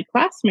front of my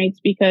classmates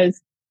because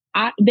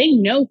they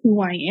know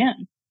who I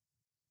am.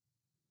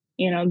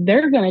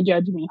 They're going to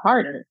judge me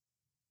harder.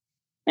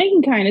 I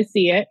can kind of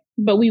see it,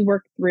 but we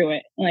work through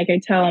it. Like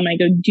I tell them, I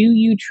go, do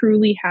you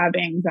truly have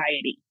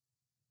anxiety?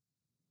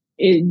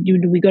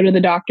 Do we go to the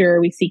doctor?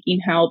 Are we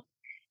seeking help?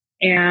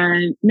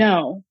 And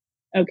no.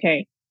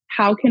 Okay.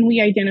 How can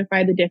we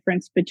identify the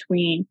difference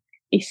between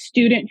a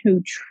student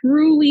who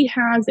truly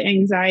has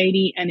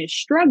anxiety and is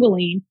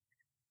struggling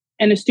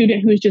and a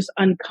student who is just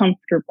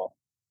uncomfortable?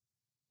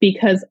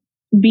 Because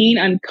being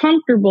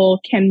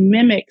uncomfortable can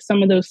mimic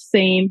some of those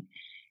same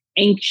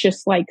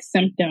anxious-like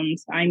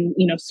symptoms. I'm,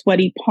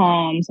 sweaty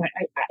palms.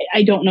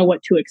 I don't know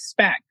what to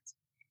expect.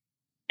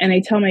 And I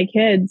tell my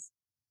kids,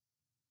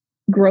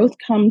 growth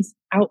comes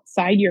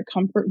outside your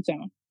comfort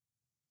zone.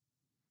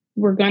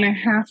 We're going to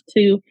have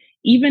to,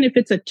 even if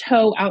it's a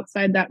toe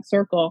outside that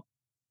circle,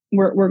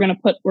 we're going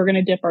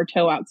to dip our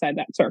toe outside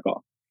that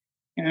circle.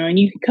 And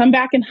you can come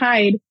back and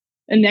hide.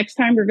 And next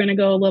time we're going to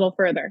go a little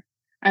further,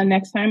 and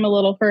next time a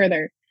little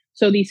further.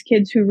 So these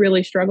kids who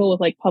really struggle with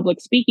like public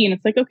speaking,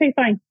 it's like, okay,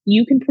 fine.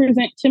 You can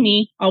present to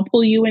me. I'll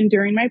pull you in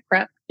during my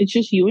prep. It's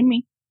just you and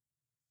me.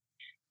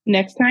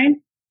 Next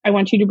time, I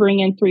want you to bring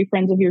in 3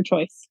 friends of your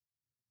choice.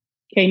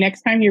 Okay.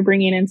 Next time you're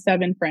bringing in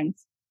 7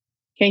 friends.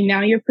 Okay.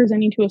 Now you're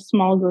presenting to a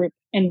small group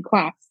in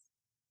class.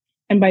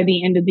 And by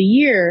the end of the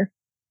year,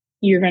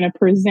 you're going to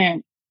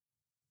present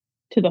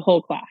to the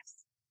whole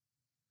class.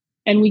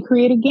 And we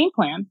create a game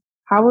plan.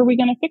 How are we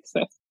going to fix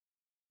this?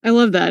 I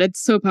love that.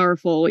 It's so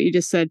powerful what you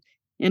just said.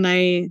 And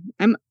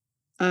I'm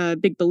a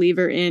big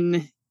believer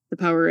in the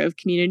power of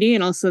community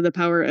and also the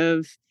power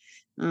of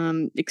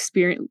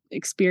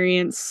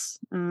experience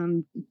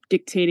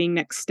dictating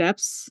next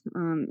steps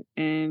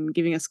and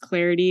giving us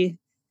clarity.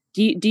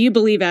 Do you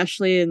believe,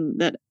 Ashley, in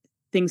that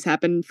things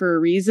happen for a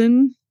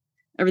reason?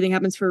 Everything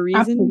happens for a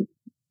reason?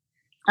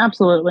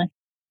 Absolutely.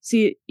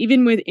 See,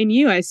 even within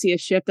you, I see a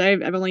shift.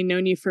 I've only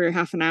known you for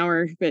half an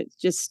hour, but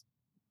just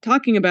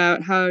talking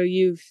about how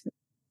you've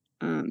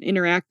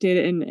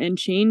interacted and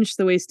changed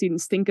the way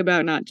students think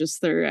about not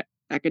just their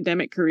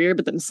academic career,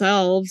 but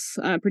themselves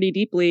pretty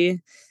deeply.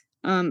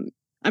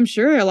 I'm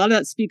sure a lot of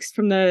that speaks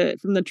from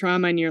the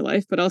trauma in your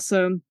life, but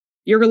also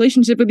your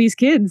relationship with these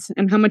kids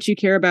and how much you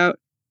care about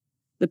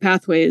the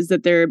pathways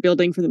that they're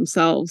building for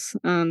themselves.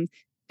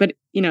 But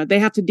they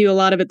have to do a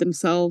lot of it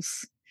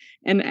themselves.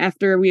 And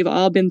after we've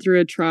all been through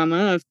a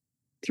trauma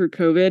through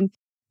COVID,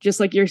 just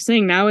like you're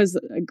saying, now is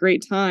a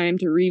great time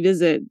to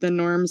revisit the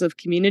norms of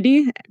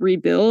community,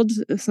 rebuild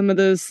some of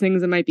those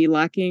things that might be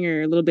lacking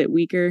or a little bit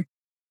weaker.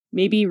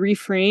 Maybe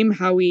reframe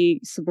how we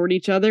support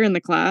each other in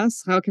the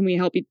class. How can we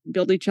help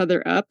build each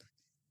other up?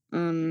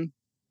 And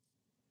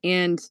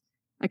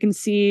I can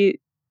see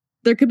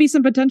there could be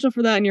some potential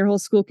for that in your whole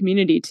school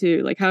community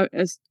too. Like how,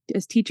 as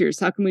teachers,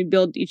 how can we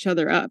build each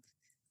other up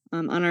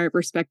on our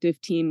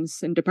respective teams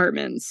and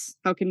departments?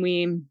 How can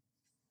we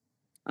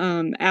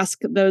ask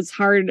those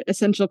hard,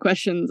 essential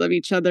questions of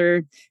each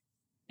other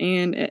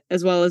and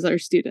as well as our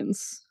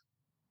students?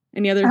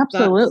 Any other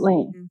Absolutely.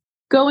 thoughts?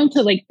 Go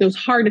into like those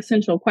hard,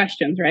 essential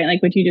questions, right?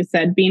 Like what you just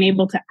said, being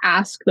able to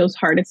ask those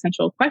hard,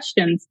 essential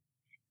questions,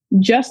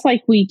 just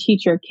like we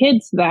teach our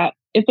kids that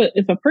if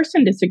a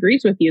person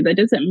disagrees with you, that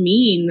doesn't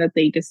mean that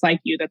they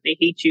dislike you, that they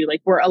hate you.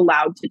 Like we're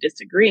allowed to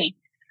disagree.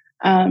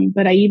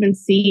 But I even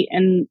see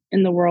in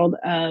the world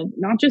of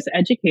not just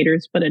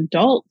educators, but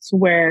adults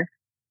where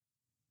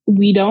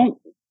we don't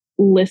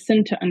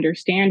listen to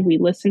understand, we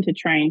listen to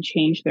try and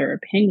change their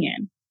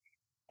opinion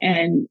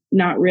and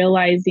not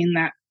realizing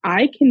that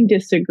I can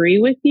disagree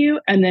with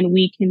you and then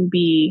we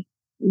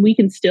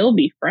can still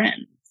be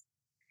friends.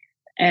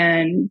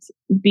 And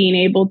being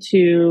able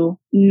to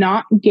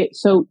not get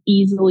so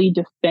easily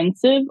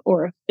defensive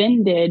or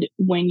offended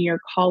when your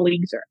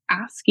colleagues are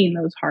asking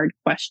those hard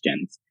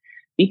questions.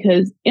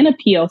 Because in a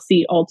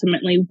PLC,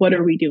 ultimately, what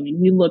are we doing?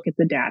 We look at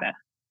the data.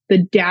 The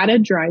data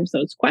drives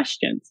those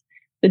questions.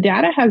 The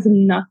data has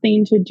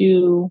nothing to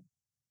do,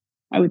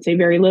 I would say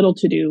very little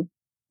to do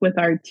with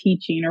our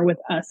teaching or with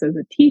us as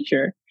a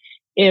teacher.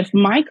 If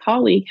my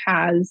colleague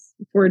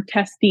we're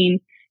testing,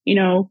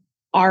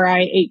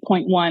 RI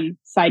 8.1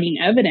 citing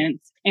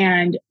evidence,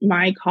 and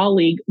my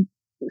colleague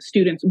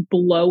students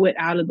blow it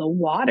out of the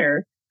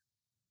water,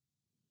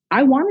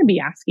 I want to be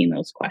asking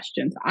those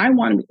questions.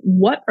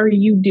 What are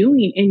you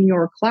doing in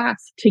your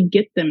class to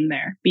get them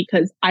there?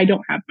 Because I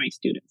don't have my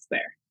students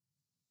there.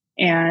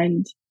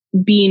 And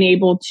being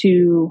able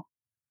to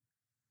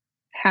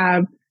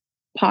have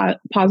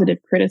positive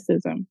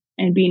criticism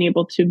and being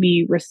able to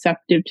be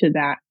receptive to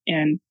that.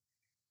 And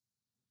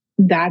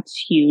that's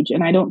huge.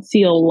 And I don't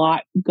see a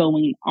lot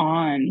going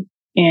on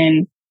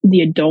in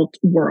the adult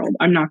world.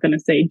 I'm not going to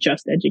say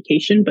just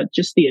education, but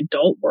just the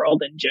adult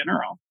world in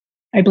general.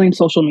 I blame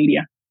social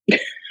media.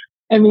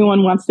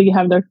 Everyone wants to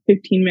have their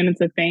 15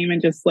 minutes of fame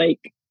and just like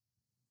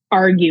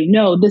argue,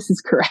 no, this is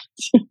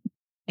correct.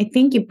 I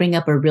think you bring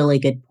up a really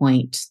good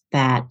point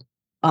that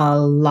a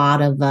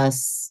lot of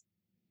us,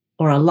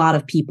 or a lot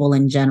of people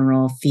in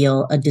general,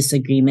 feel a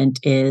disagreement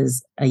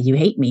is you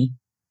hate me,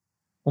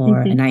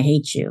 or and I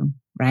hate you,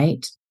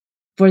 right?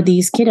 For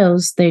these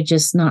kiddos, they're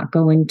just not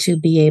going to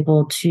be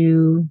able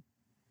to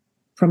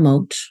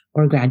promote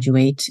or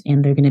graduate,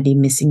 and they're going to be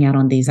missing out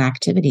on these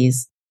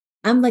activities.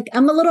 I'm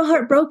a little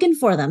heartbroken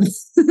for them.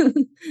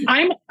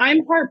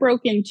 I'm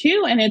heartbroken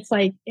too. And it's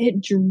like,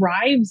 it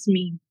drives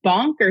me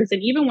bonkers.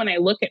 And even when I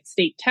look at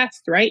state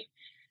tests, right?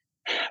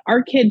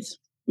 Our kids,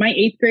 my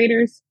 8th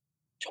graders,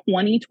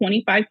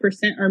 25%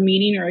 are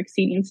meeting or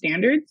exceeding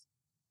standards.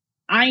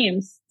 I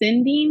am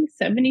sending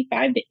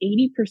 75 to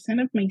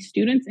 80% of my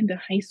students into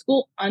high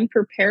school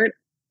unprepared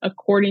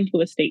according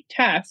to a state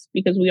test,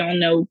 because we all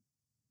know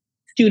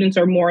students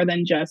are more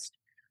than just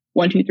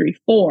 1, 2, 3,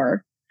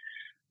 4.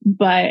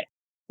 But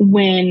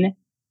when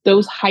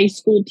those high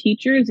school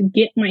teachers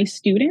get my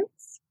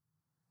students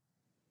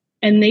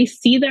and they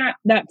see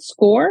that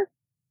score,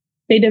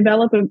 they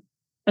develop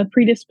a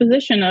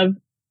predisposition of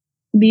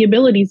the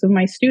abilities of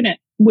my student,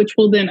 which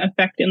will then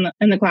affect in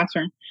the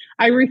classroom.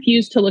 I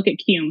refuse to look at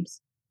cumes.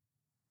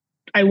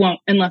 I won't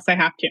unless I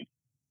have to.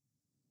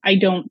 I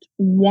don't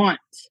want,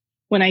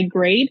 when I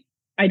grade,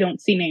 I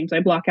don't see names. I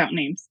block out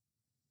names.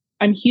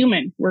 I'm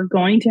human. We're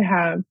going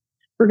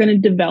to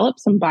develop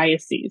some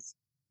biases.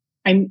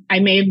 I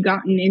may have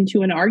gotten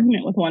into an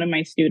argument with one of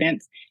my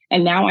students,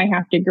 and now I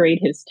have to grade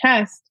his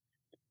test,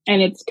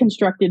 and it's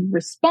constructed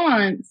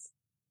response.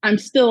 I'm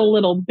still a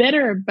little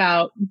bitter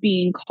about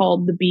being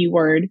called the B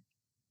word.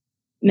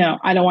 No,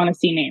 I don't want to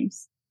see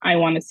names. I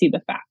want to see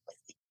the facts.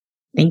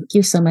 Thank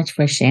you so much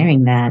for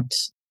sharing that.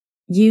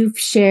 You've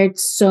shared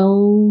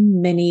so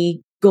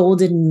many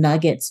golden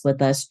nuggets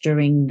with us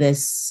during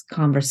this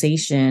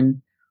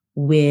conversation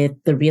with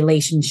the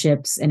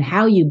relationships and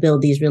how you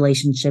build these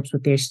relationships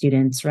with your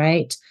students,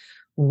 right?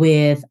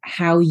 With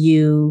how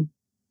you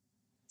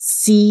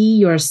see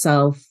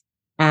yourself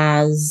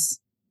as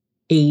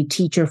a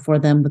teacher for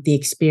them with the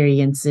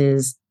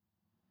experiences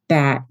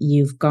that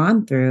you've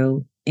gone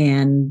through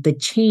and the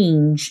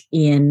change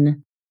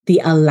in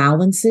the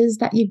allowances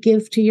that you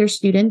give to your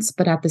students,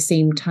 but at the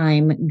same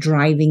time,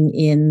 driving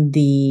in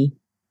the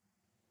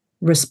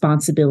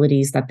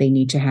responsibilities that they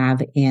need to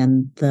have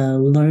and the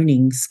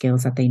learning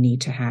skills that they need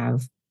to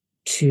have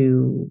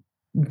to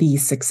be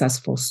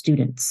successful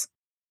students.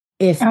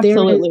 If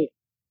Absolutely. there is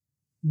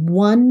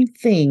one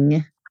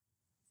thing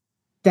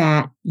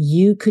that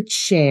you could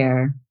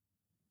share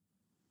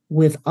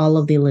with all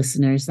of the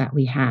listeners that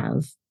we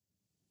have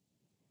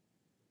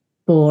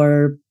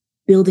for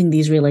building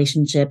these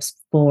relationships,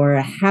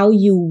 for how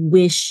you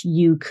wish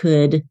you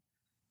could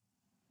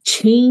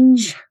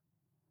change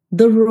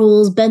the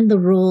rules, bend the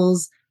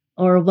rules,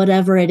 or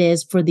whatever it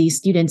is for these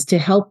students to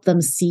help them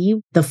see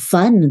the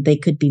fun they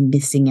could be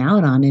missing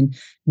out on and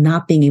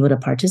not being able to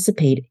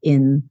participate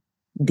in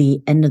the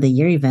end of the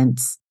year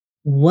events,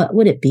 what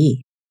would it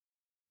be?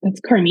 That's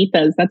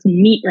carnitas. That's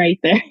meat right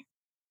there.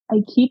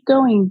 I keep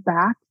going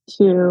back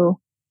to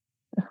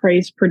the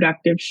phrase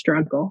productive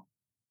struggle.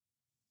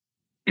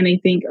 And I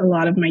think a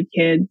lot of my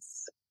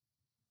kids,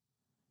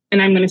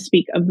 and I'm going to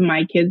speak of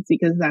my kids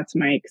because that's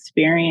my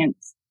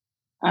experience.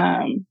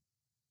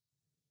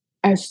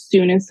 As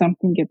soon as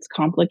something gets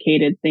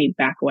complicated, they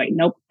back away.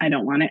 Nope, I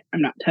don't want it.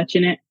 I'm not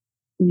touching it.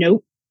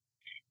 Nope.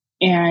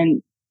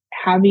 And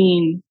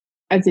having,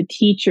 as a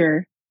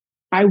teacher,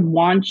 I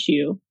want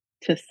you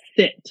to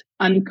sit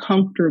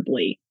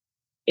uncomfortably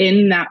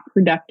in that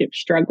productive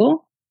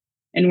struggle.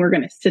 And we're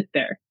going to sit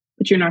there,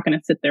 but you're not going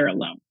to sit there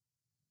alone.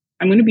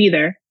 I'm going to be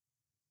there.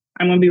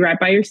 I'm going to be right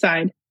by your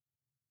side.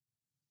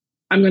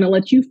 I'm going to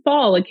let you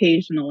fall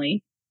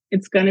occasionally.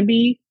 It's going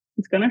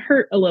to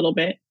hurt a little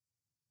bit,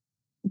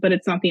 but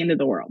it's not the end of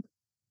the world.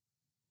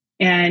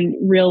 And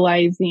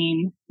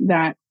realizing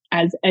that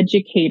as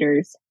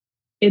educators,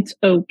 it's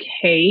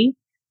okay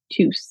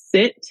to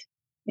sit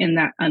in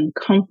that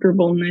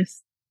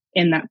uncomfortableness,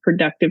 in that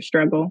productive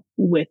struggle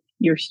with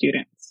your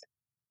students.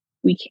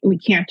 We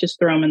can't just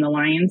throw them in the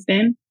lion's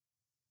den.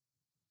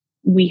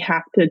 We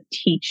have to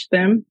teach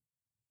them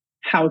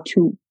how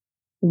to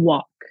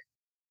walk,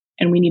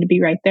 and we need to be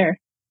right there.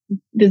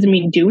 Doesn't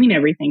mean doing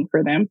everything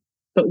for them,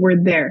 but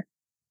we're there.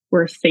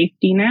 We're a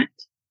safety net,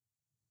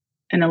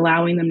 and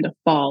allowing them to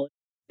fall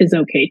is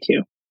okay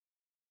too.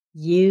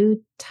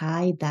 You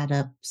tied that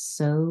up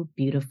so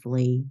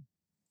beautifully.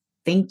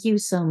 Thank you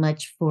so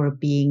much for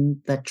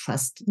being the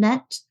trust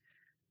net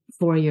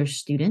for your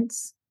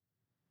students,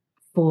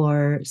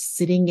 for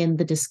sitting in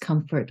the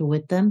discomfort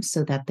with them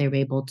so that they're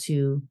able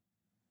to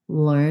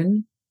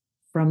learn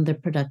from their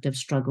productive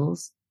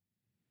struggles,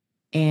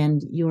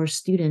 And your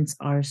students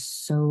are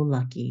so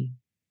lucky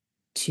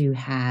to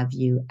have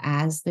you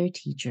as their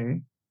teacher,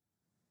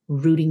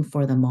 rooting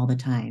for them all the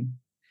time.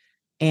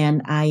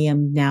 And I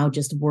am now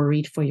just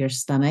worried for your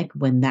stomach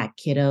when that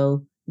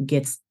kiddo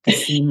gets the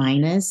C-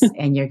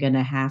 and you're going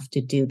to have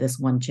to do this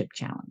 1-chip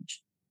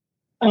challenge.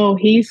 Oh,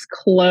 he's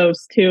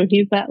close too.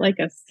 He's at like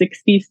a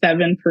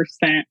 67%.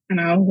 And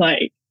I was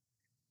like,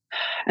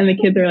 and the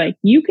kids are like,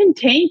 you can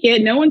tank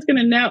it. No one's going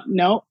to know.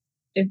 No,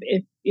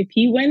 if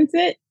he wins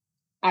it,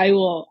 I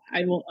will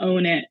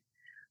own it.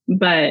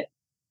 But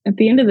at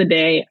the end of the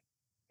day,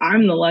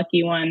 I'm the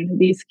lucky one.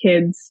 These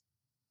kids,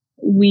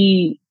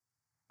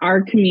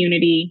 our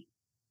community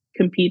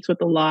competes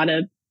with a lot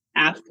of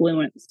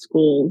affluent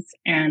schools,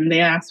 and they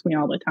ask me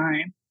all the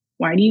time,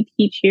 why do you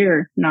teach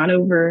here, not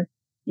over,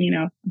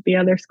 the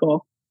other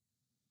school?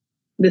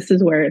 This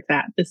is where it's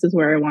at. This is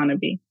where I want to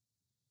be.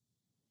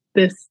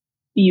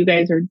 You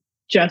guys are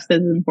just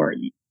as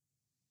important.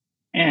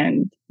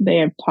 And they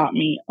have taught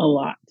me a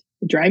lot.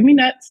 They drive me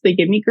nuts. They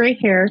give me gray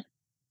hair,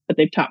 but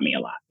they've taught me a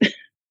lot.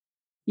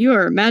 You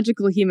are a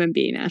magical human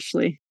being,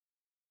 Ashley.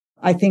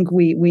 I think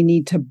we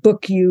need to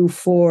book you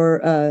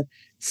for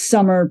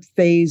summer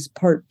phase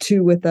part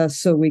 2 with us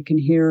so we can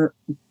hear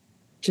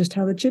just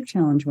how the chip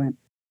challenge went.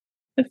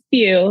 A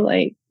few,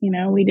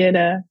 we did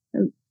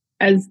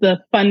as the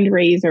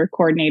fundraiser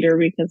coordinator,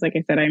 because like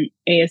I said, I'm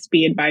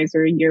ASB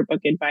advisor,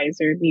 yearbook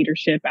advisor,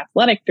 leadership,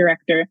 athletic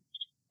director.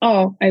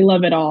 Oh, I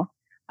love it all.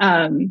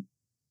 The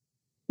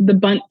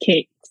bundt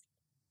cakes.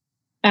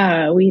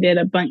 We did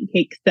a bundt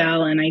cake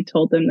sell, and I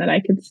told them that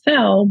I could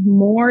sell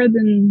more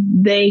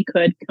than they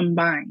could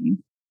combine.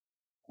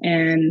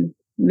 And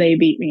they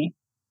beat me.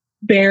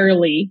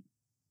 Barely,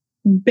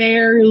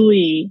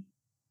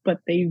 but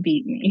they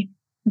beat me.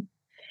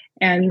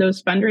 And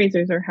those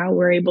fundraisers are how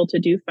we're able to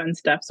do fun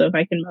stuff. So if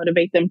I can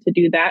motivate them to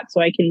do that, so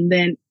I can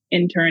then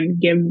in turn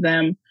give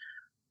them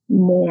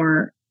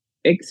more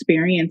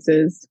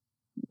experiences.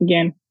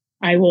 Again,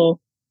 I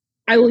will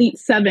eat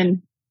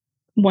 7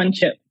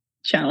 1-chip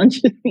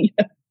challenges.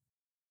 Yeah.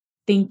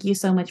 Thank you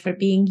so much for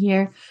being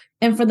here.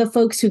 And for the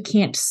folks who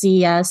can't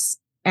see us,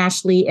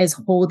 Ashley is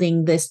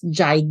holding this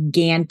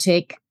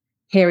gigantic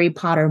Harry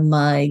Potter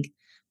mug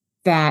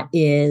that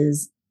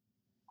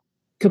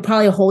could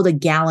probably hold a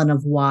gallon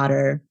of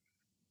water.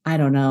 I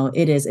don't know.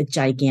 It is a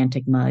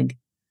gigantic mug.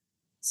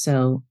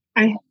 So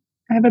I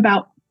have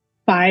about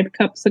 5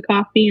 cups of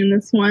coffee in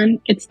this one.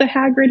 It's the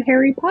Hagrid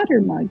Harry Potter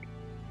mug.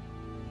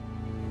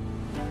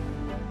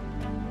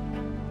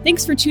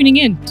 Thanks for tuning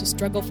in to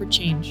Struggle for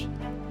Change.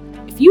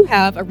 If you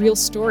have a real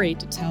story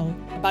to tell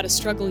about a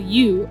struggle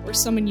you or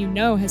someone you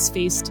know has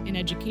faced in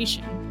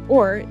education,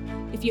 or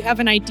if you have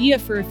an idea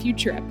for a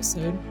future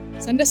episode,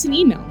 send us an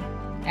email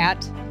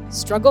at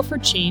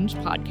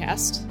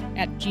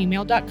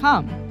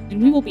struggleforchangepodcast@gmail.com,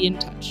 and we will be in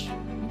touch.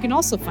 You can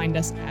also find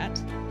us at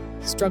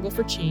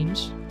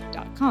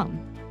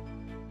struggleforchange.com.